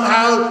 Now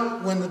somehow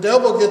when the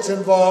devil gets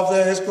involved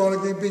there, it's going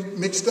to be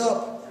mixed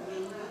up.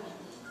 When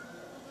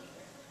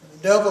the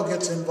devil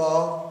gets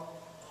involved.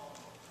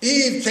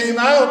 Eve came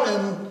out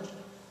and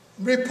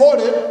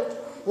reported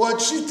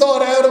what she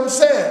thought Adam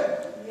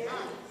said.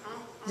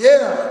 You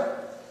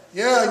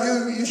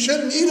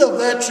shouldn't eat of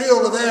that tree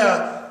over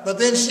there. But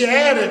then she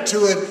added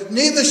to it,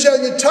 neither shall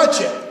you touch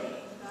it.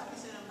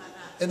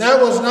 And that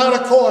was not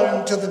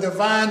according to the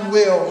divine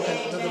will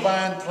and the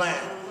divine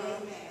plan.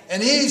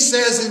 And Eve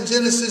says in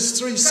Genesis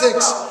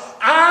 3:6,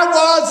 I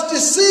was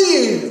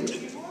deceived.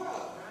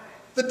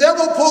 The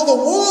devil pulled the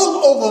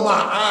wool over my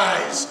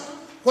eyes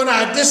when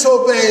I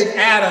disobeyed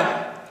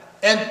Adam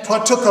and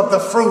partook of the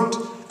fruit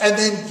and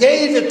then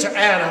gave it to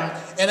Adam.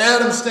 And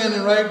Adam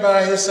standing right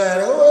by his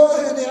side, oh,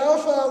 honey, I'll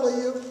follow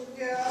you.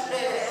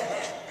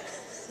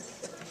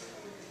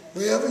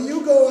 Wherever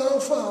you go, I'll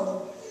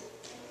follow.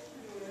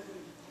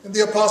 And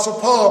the Apostle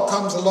Paul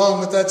comes along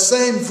with that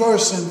same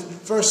verse in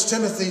 1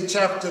 Timothy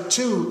chapter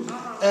 2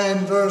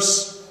 and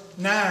verse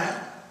 9.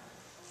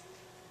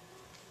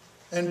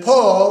 And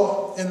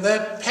Paul, in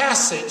that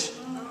passage,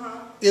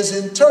 is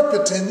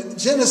interpreting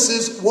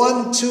Genesis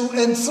 1, 2,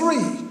 and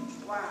 3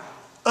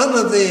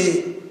 under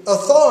the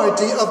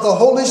authority of the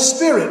Holy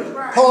Spirit.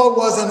 Right. Paul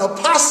was an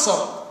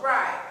apostle.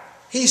 Right.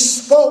 He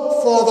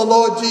spoke for the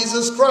Lord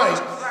Jesus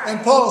Christ. Right.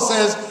 And Paul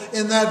says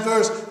in that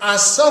verse, I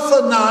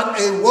suffer not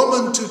a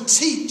woman to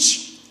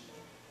teach,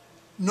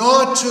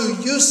 nor to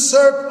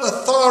usurp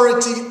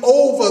authority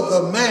over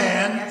the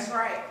man. That's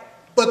right.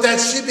 But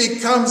that she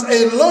becomes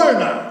a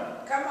learner.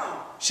 Come on.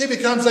 She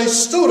becomes a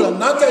student.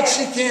 Not that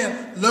she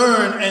can't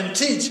learn and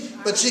teach,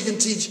 but she can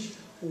teach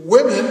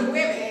women,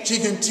 she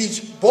can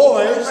teach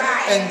boys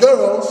and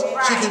girls,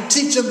 she can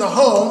teach in the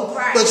home,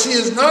 but she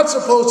is not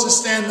supposed to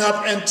stand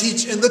up and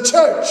teach in the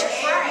church.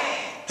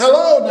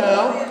 Hello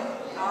now.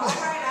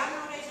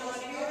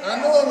 I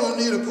know I'm going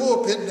to need a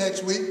pulpit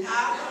next week.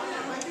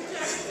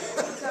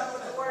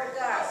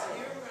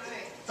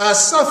 I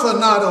suffer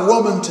not a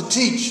woman to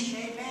teach,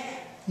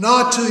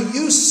 nor to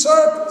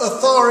usurp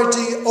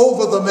authority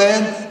over the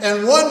man.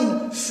 And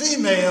one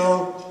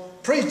female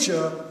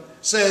preacher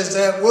says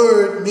that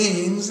word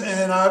means,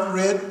 and I've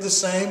read the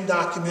same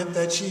document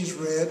that she's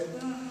read,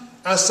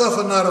 I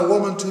suffer not a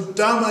woman to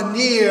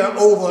domineer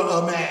over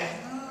a man.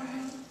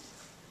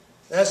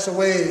 That's the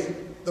way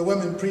the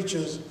women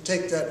preachers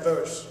take that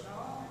verse.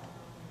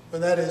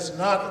 But that is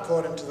not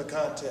according to the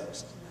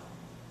context.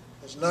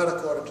 It's not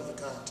according to the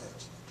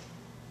context.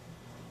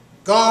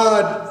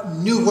 God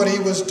knew what he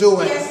was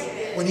doing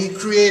when he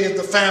created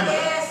the family.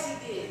 Yes,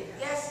 he did.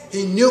 Yes, he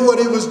did. He knew what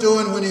he was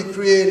doing when he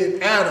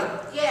created Adam.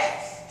 Yes.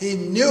 He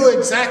knew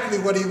exactly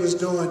what he was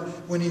doing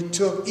when he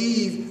took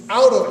Eve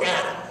out of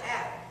Adam.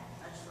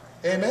 That's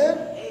right. Amen?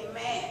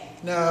 Amen.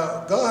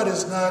 Now, God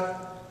is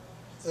not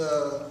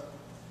the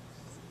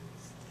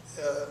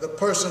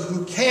person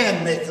who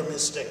can make a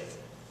mistake.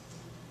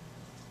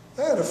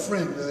 I had a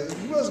friend,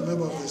 he was a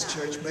member of this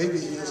church, maybe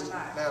he is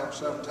now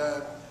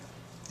sometime.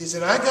 He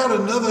said, I got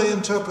another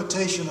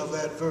interpretation of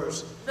that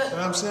verse. And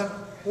I'm saying,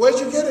 where'd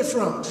you get it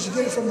from? Did you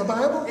get it from the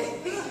Bible?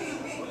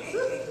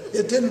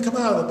 It didn't come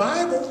out of the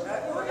Bible.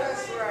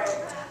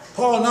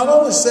 Paul not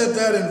only said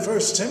that in 1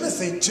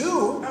 Timothy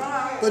 2,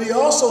 but he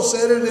also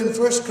said it in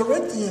 1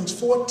 Corinthians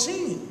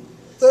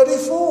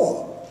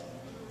 14:34.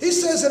 He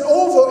says it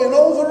over and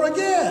over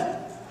again.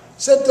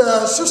 Said,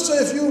 sister,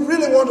 if you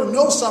really want to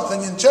know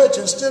something in church,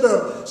 instead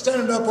of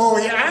standing up over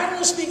here,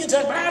 I'm speaking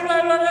to blah,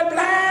 blah, blah, blah,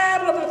 blah,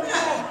 blah, blah,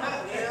 blah.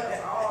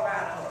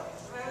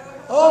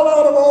 All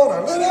out of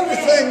order. Let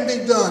everything be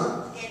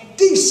done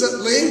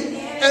decently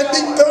and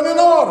be done in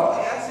order.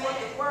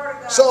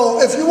 So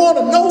if you want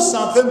to know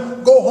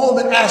something, go home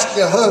and ask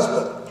your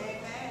husband.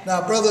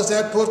 Now, brothers,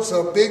 that puts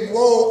a big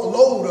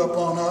load up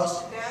on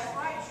us.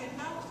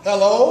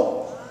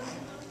 Hello?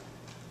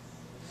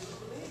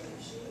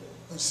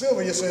 And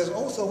Sylvia says,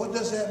 oh, so what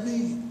does that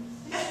mean?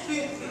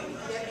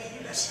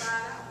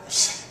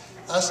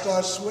 I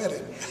start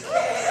sweating.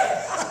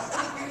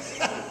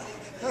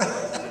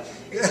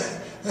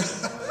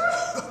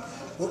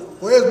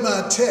 Where's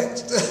my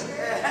text?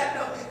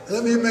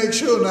 Let me make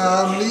sure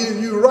now I'm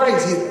leading you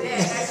right here. Yeah,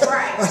 that's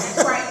right. That's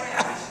right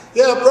now.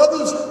 Yeah,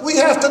 brothers, we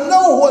have to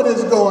know what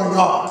is going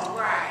on.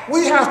 Right.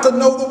 We have to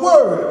know the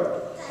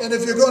word. And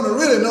if you're going to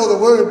really know the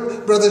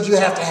word, brothers, you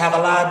have to have a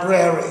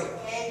library.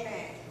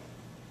 Amen.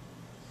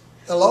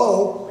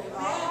 Hello?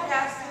 Amen,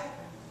 Pastor.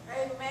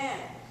 Amen.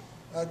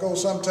 I go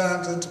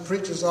sometimes into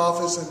preacher's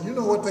office, and you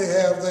know what they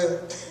have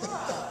there?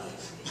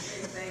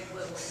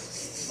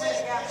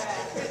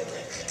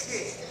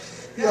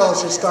 Y'all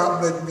should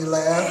stop making me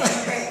laugh.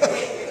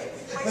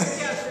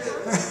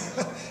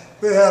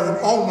 They have an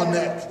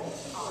almanac.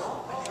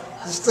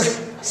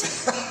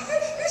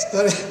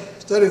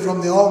 Study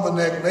from the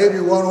almanac, maybe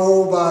one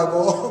old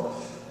Bible.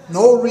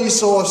 No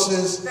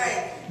resources,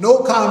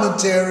 no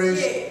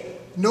commentaries,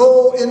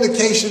 no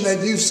indication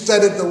that you've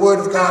studied the Word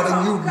of God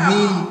and you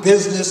mean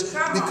business,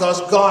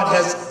 because God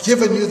has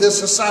given you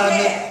this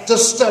assignment to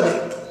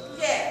study.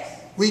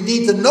 We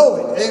need to know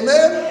it.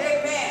 Amen?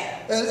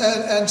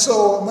 And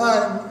so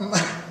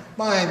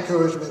my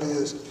encouragement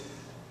is,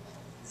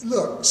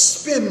 look,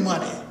 spend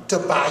money to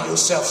buy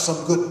yourself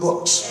some good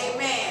books.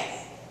 Amen.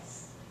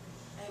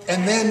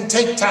 And then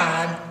take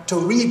time to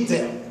read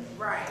them.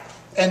 Right.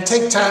 And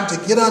take time to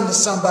get under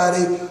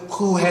somebody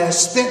who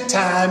has spent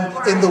time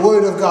in the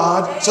Word of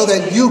God so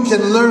that you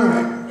can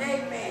learn.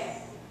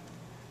 Amen.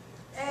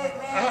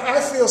 I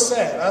feel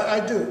sad.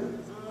 I do.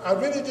 I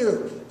really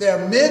do. There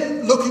are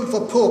men looking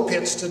for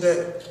pulpits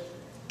today.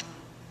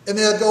 And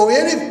they'll go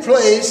any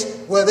place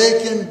where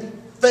they can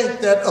think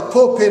that a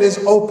pulpit is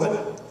open.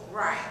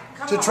 Right.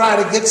 To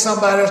try to get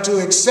somebody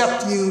to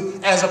accept you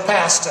as a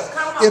pastor.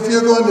 If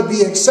you're going to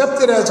be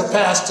accepted as a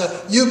pastor,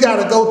 you got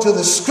to go to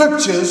the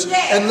scriptures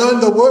and learn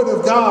the Word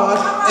of God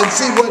and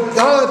see what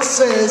God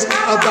says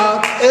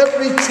about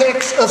every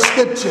text of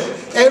scripture,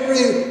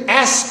 every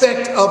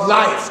aspect of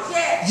life.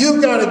 You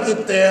got to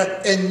get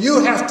there, and you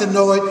have to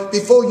know it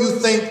before you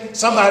think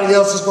somebody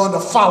else is going to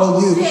follow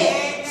you.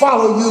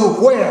 Follow you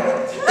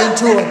where?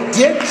 Into a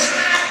ditch?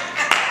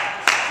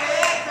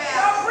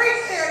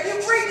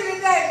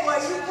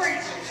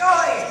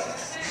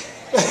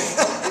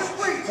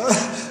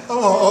 I'm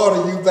going to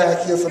order you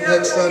back here for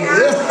next Sunday.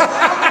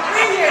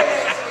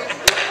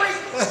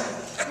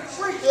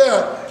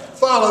 Yeah,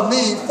 follow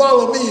me.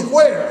 Follow me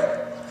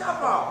where?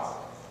 Come on.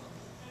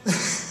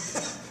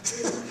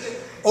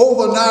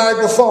 Over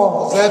Niagara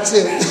Falls. That's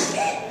it.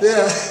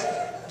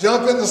 Yeah.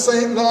 Jump in the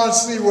St.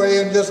 Lawrence Seaway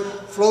and just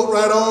float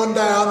right on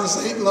down the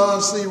St.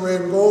 Lawrence Seaway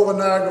and go over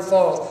Niagara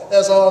Falls.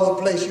 That's all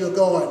the place you're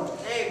going.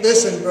 Amen.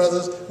 Listen,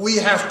 brothers, we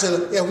have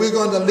to, if we're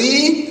going to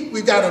lead,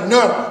 we've got to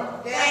know.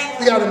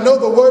 We got to know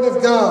the Word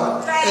of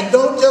God. And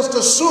don't just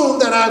assume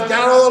that I've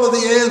got all of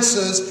the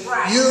answers.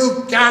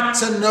 You've got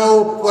to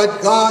know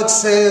what God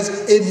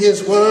says in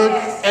His Word.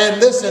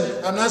 And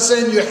listen, I'm not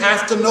saying you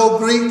have to know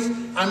Greek.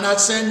 I'm not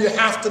saying you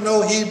have to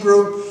know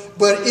Hebrew.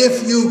 But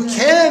if you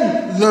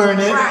can learn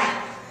it,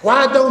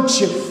 why don't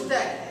you?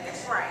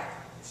 That's right.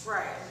 That's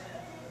right.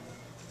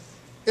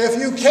 If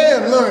you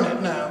can learn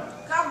it now,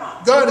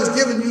 God has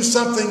given you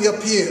something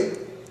up here.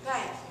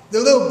 The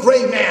little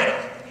gray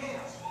matter.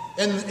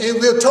 And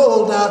we're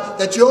told now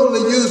that you only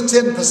use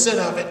 10%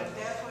 of it.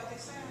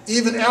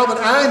 Even Albert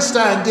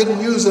Einstein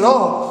didn't use it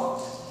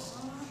all.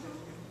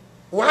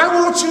 Why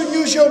won't you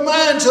use your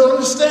mind to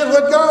understand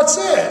what God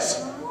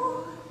says?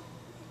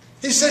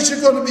 He says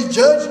you're going to be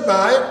judged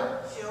by it.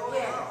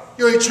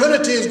 Your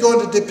eternity is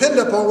going to depend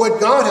upon what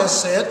God has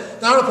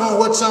said, not upon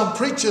what some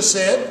preacher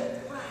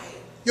said.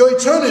 Your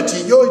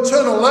eternity, your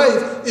eternal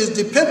life is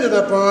dependent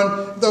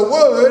upon the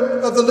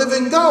Word of the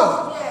living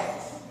God.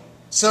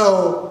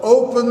 So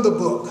open the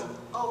book.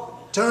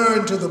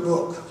 Turn to the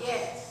book.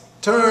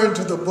 Turn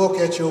to the book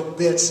at your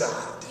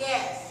bedside.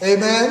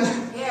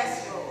 Amen?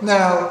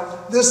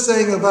 Now, this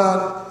thing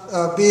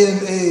about being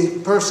a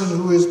person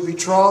who is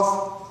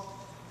betrothed,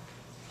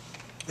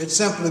 it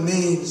simply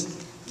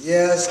means,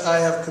 yes, I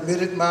have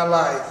committed my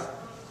life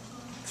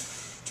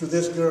to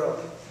this girl.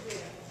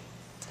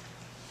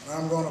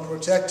 I'm going to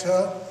protect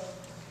her.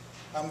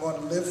 I'm going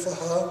to live for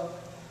her.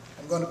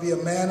 I'm going to be a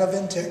man of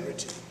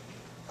integrity.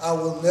 I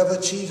will never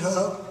cheat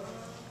her.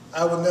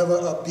 I will never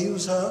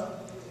abuse her.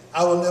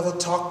 I will never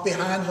talk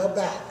behind her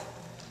back.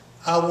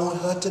 I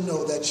want her to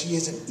know that she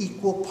is an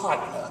equal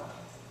partner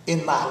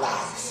in my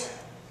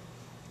life.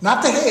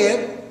 Not the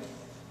head.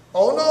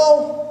 Oh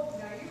no.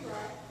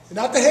 You're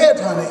not the head,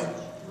 honey.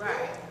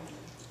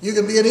 You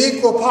can be an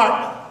equal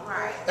partner.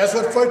 That's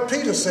what 1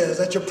 Peter says,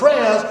 that your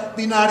prayers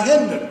be not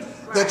hindered.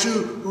 That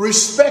you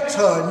respect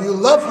her and you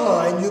love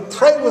her and you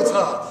pray with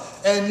her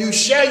and you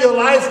share your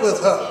life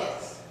with her.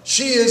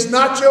 She is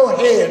not your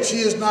head. She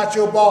is not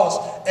your boss.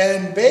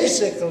 And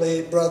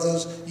basically,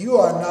 brothers, you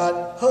are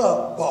not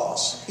her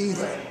boss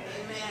either.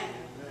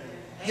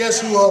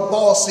 Guess who her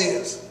boss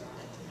is?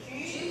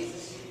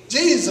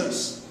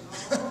 Jesus.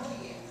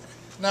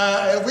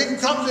 Now, if we can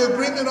come to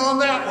agreement on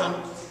that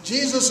one,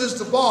 Jesus is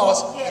the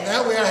boss, and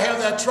that way I have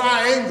that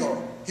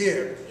triangle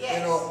here. You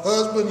know,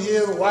 husband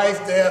here, the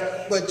wife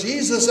there, but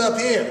Jesus up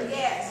here.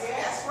 Yes,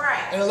 that's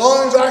right. And as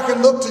long as I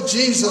can look to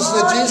Jesus,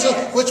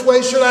 which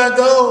way should I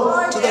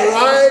go? To the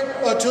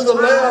right or to the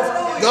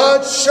left?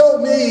 God, show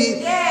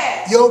me.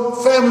 Your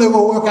family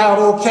will work out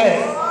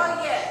okay.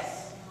 Oh,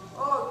 yes.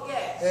 Oh,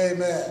 yes.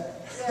 Amen.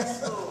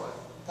 Yes, Lord.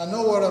 I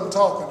know what I'm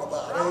talking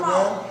about. Come Amen.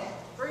 on.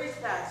 Preach,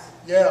 Pastor.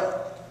 Yeah.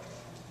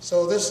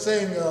 So this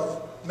thing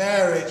of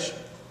marriage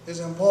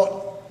is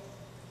important.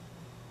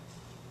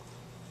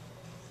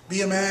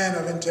 Be a man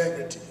of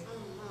integrity.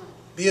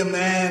 Be a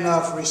man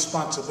of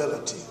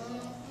responsibility.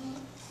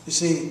 You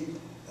see,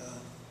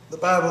 the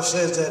Bible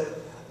says that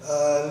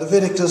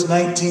Leviticus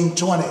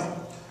 19:20,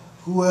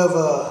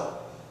 whoever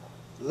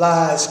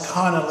lies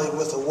carnally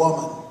with a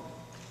woman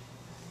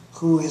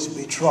who is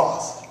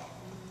betrothed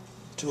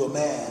to a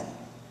man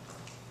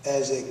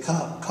as a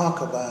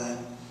concubine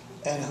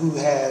and who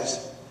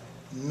has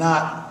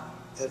not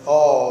at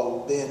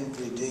all been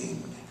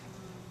redeemed,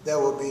 there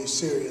will be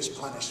serious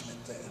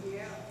punishment there.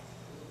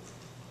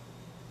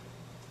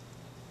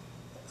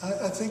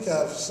 I think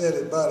I've said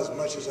about as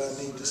much as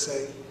I need to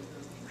say,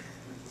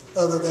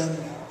 other than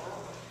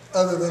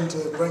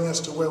to bring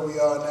us to where we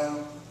are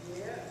now.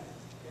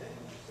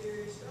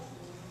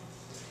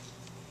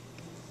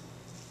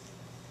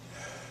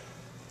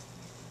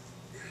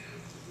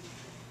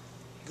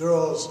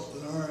 Girls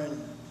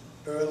learn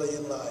early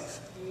in life.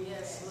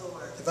 Yes,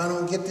 Lord. If I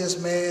don't get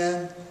this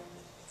man,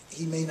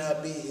 he may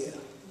not be here.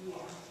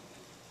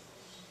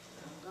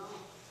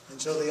 And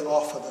so they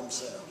offer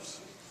themselves,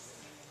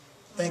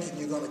 thinking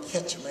you're going to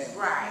catch a man.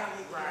 Right.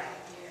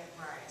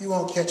 You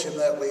won't catch him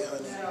that way,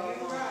 honey. No,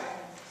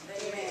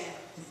 amen.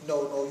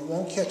 No, you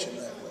won't catch him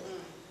that way.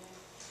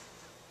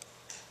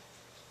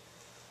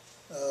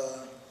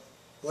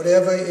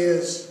 Whatever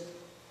is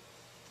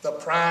the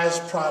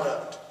prized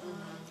product,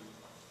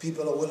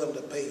 people are willing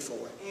to pay for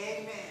it.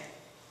 Amen.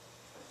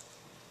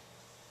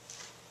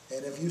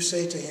 And if you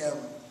say to him,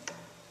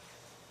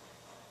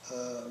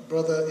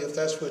 brother, if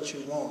that's what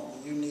you want,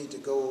 you need to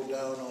go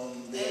down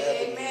on the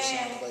avenue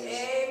someplace.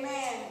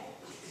 Amen.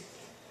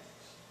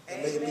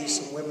 There may be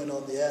some women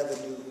on the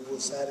avenue who will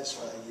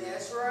satisfy you.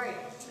 That's right.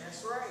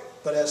 That's right.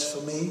 But as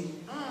for me,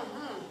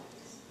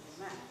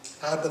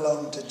 I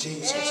belong to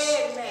Jesus.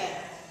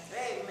 Amen.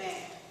 Amen.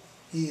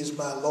 He is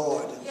my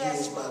Lord and Yes, he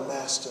is my Lord.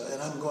 master,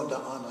 and I'm going to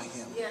honor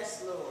him.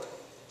 Yes, Lord.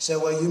 Say,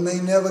 well, you may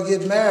never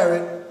get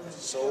married.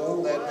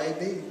 So that may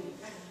be,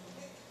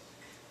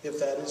 if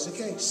that is the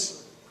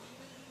case.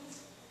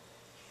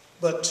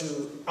 But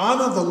to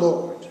honor the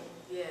Lord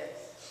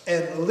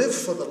and live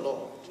for the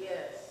Lord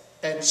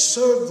and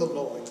serve the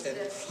Lord and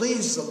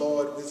please the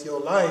Lord with your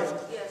life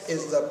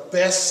is the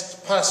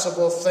best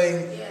possible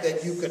thing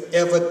that you could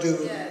ever do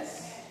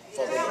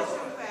for the Lord.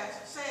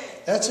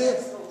 That's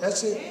it.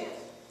 That's it.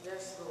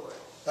 Yes, Lord.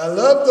 I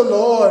love the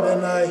Lord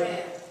and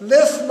I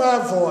lift my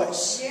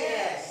voice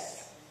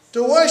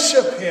to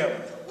worship him,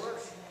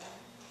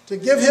 to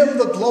give him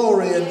the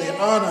glory and the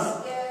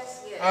honor.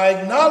 I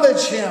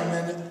acknowledge him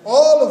in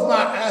all of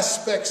my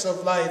aspects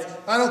of life.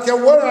 I don't care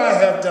what I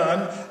have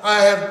done.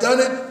 I have done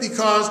it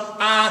because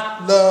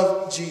I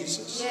love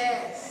Jesus.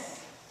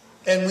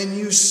 And when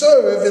you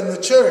serve in the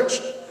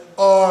church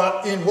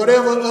or in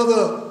whatever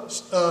other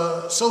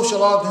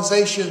social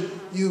organization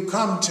you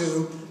come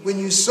to, when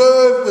you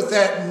serve with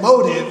that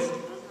motive,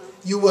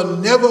 you will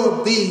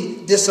never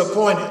be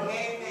disappointed.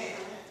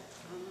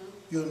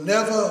 You'll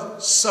never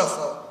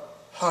suffer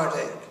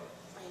heartache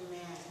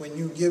when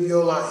you give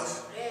your life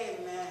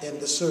in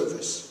the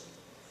service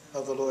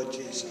of the Lord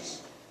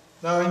Jesus.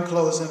 Now in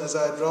closing, as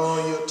I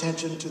draw your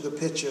attention to the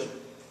picture,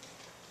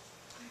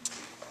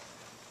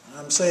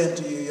 I'm saying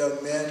to you,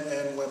 young men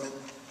and women,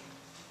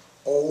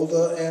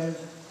 older and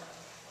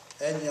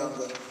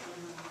younger,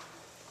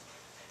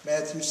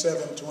 Matthew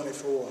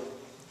 7:24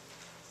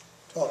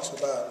 talks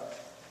about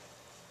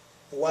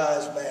the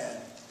wise man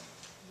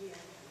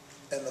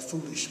and the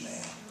foolish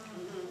man.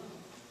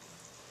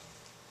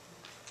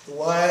 The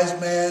wise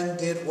man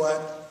did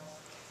what?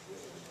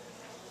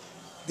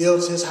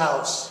 Built his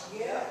house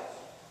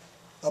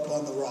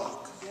upon the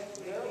rock.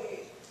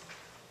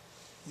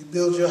 You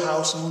build your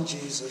house on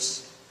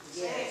Jesus,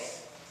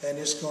 and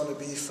it's going to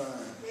be firm.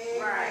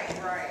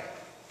 Right.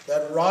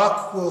 That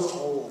rock will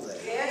hold that.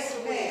 Yes,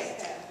 it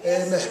will.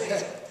 Amen.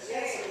 Yes,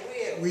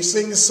 it will. We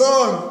sing a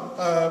song,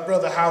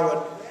 Brother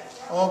Howard,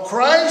 on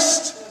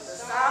Christ,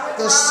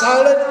 the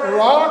solid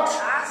rock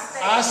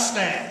I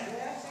stand.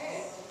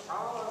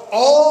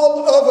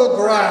 All other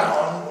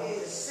ground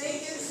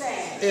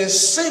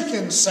is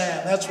sinking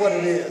sand. That's what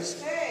it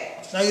is.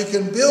 Now you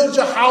can build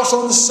your house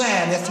on the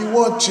sand if you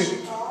want to.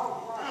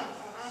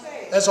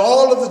 That's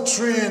all of the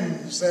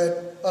trends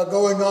that are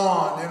going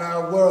on in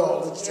our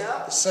world.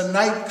 It's a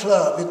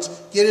nightclub. It's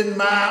getting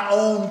my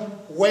own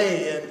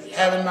way and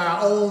having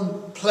my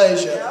own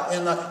pleasure.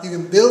 And you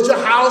can build your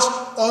house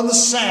on the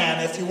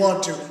sand if you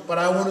want to. But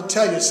I want to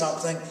tell you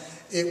something.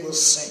 It will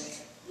sink.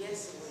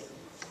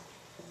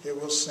 it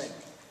will sink.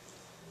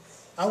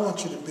 I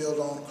want you to build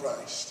on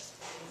Christ.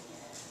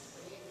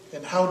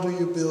 And how do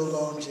you build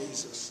on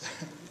Jesus?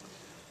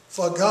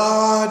 For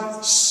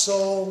God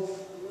so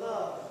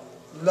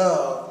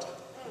loved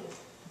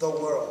the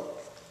world.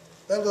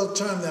 That little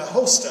term there,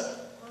 hosta,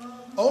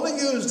 only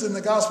used in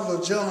the Gospel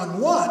of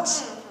John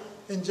once,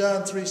 in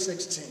John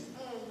 3:16.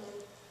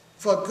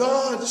 For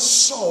God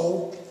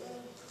so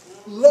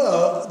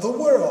loved the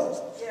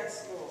world.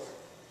 Yes, Lord.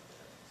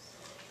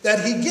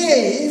 That he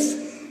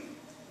gave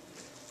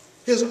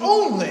his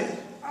only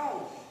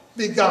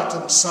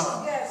begotten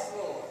Son. Yes,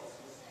 Lord.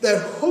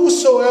 That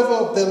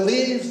whosoever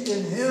believes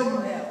in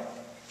him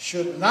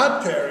should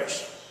not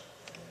perish,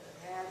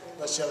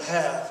 but shall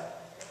have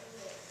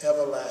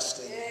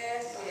everlasting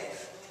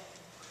life.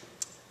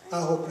 I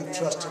hope you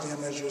trusted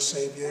him as your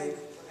Savior.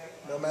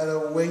 No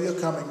matter where you're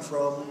coming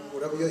from,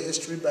 whatever your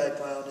history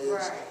background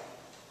is,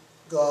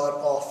 God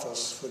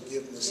offers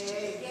forgiveness to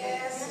you.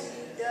 Yes,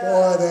 he does.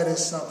 Boy, that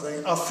is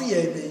something.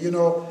 Afiemi, you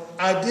know,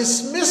 I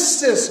dismiss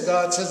this,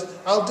 God says,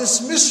 I'll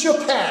dismiss your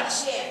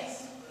past.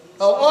 Yes.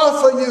 I'll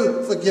offer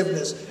you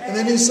forgiveness. And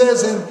then he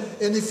says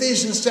in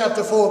Ephesians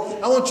chapter 4,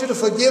 I want you to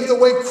forgive the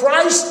way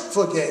Christ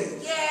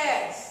forgave.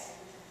 Yes.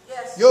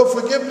 Yes. Your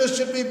forgiveness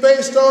should be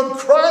based on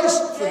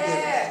Christ's forgiveness.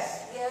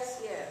 Yes. Yes.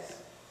 Yes.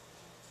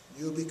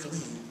 You'll be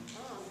clean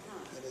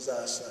in his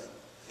eyesight.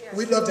 Yes.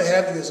 We'd love to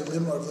have you as a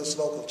member of this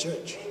local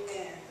church.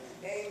 Amen.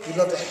 Amen. We'd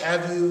love to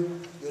have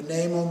you, your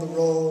name on the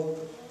roll,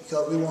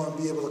 because we want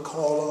to be able to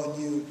call on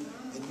you,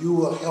 and you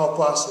will help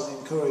us and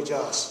encourage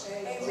us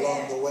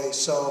along the way.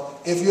 So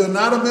if you're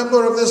not a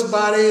member of this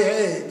body,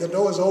 hey, the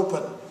door is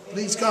open.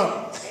 Please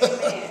come.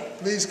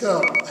 Please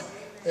come.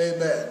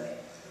 Amen.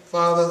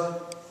 Father,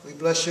 we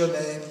bless your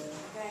name.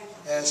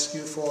 Ask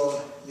you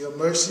for your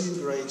mercy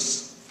and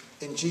grace.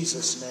 In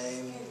Jesus'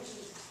 name,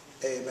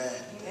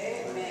 amen.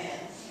 Amen.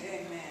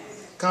 Amen.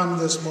 Come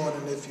this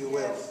morning if you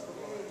will.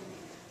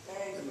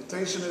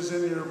 Invitation is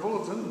in your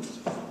bulletin.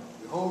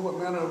 Behold, what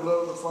manner of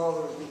love the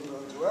Father has given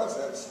unto us.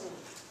 That's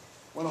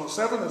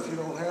 107. If you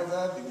don't have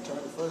that, you can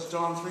turn to 1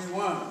 John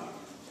 3:1.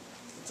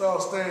 Let's all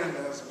stand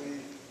as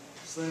we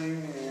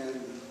sing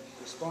and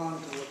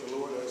respond to what the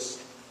Lord has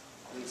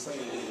been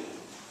saying.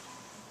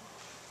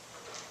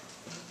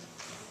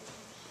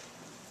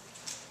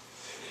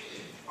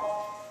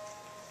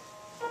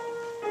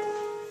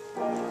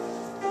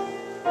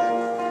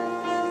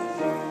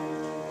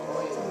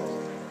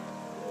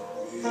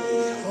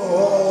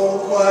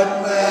 Oh, what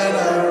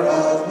manner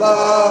of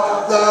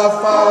love the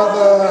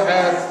Father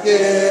hath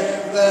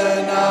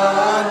given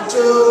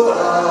unto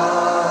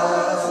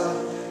us.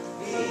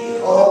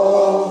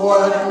 Oh,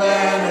 what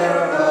manner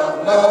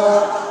of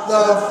love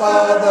the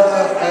Father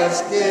has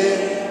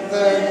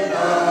given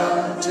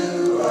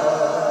unto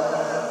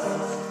us,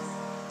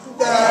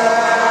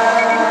 that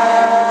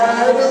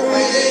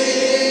we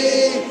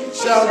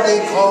shall be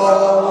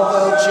called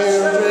the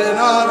children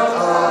of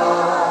God.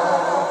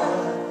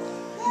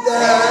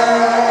 That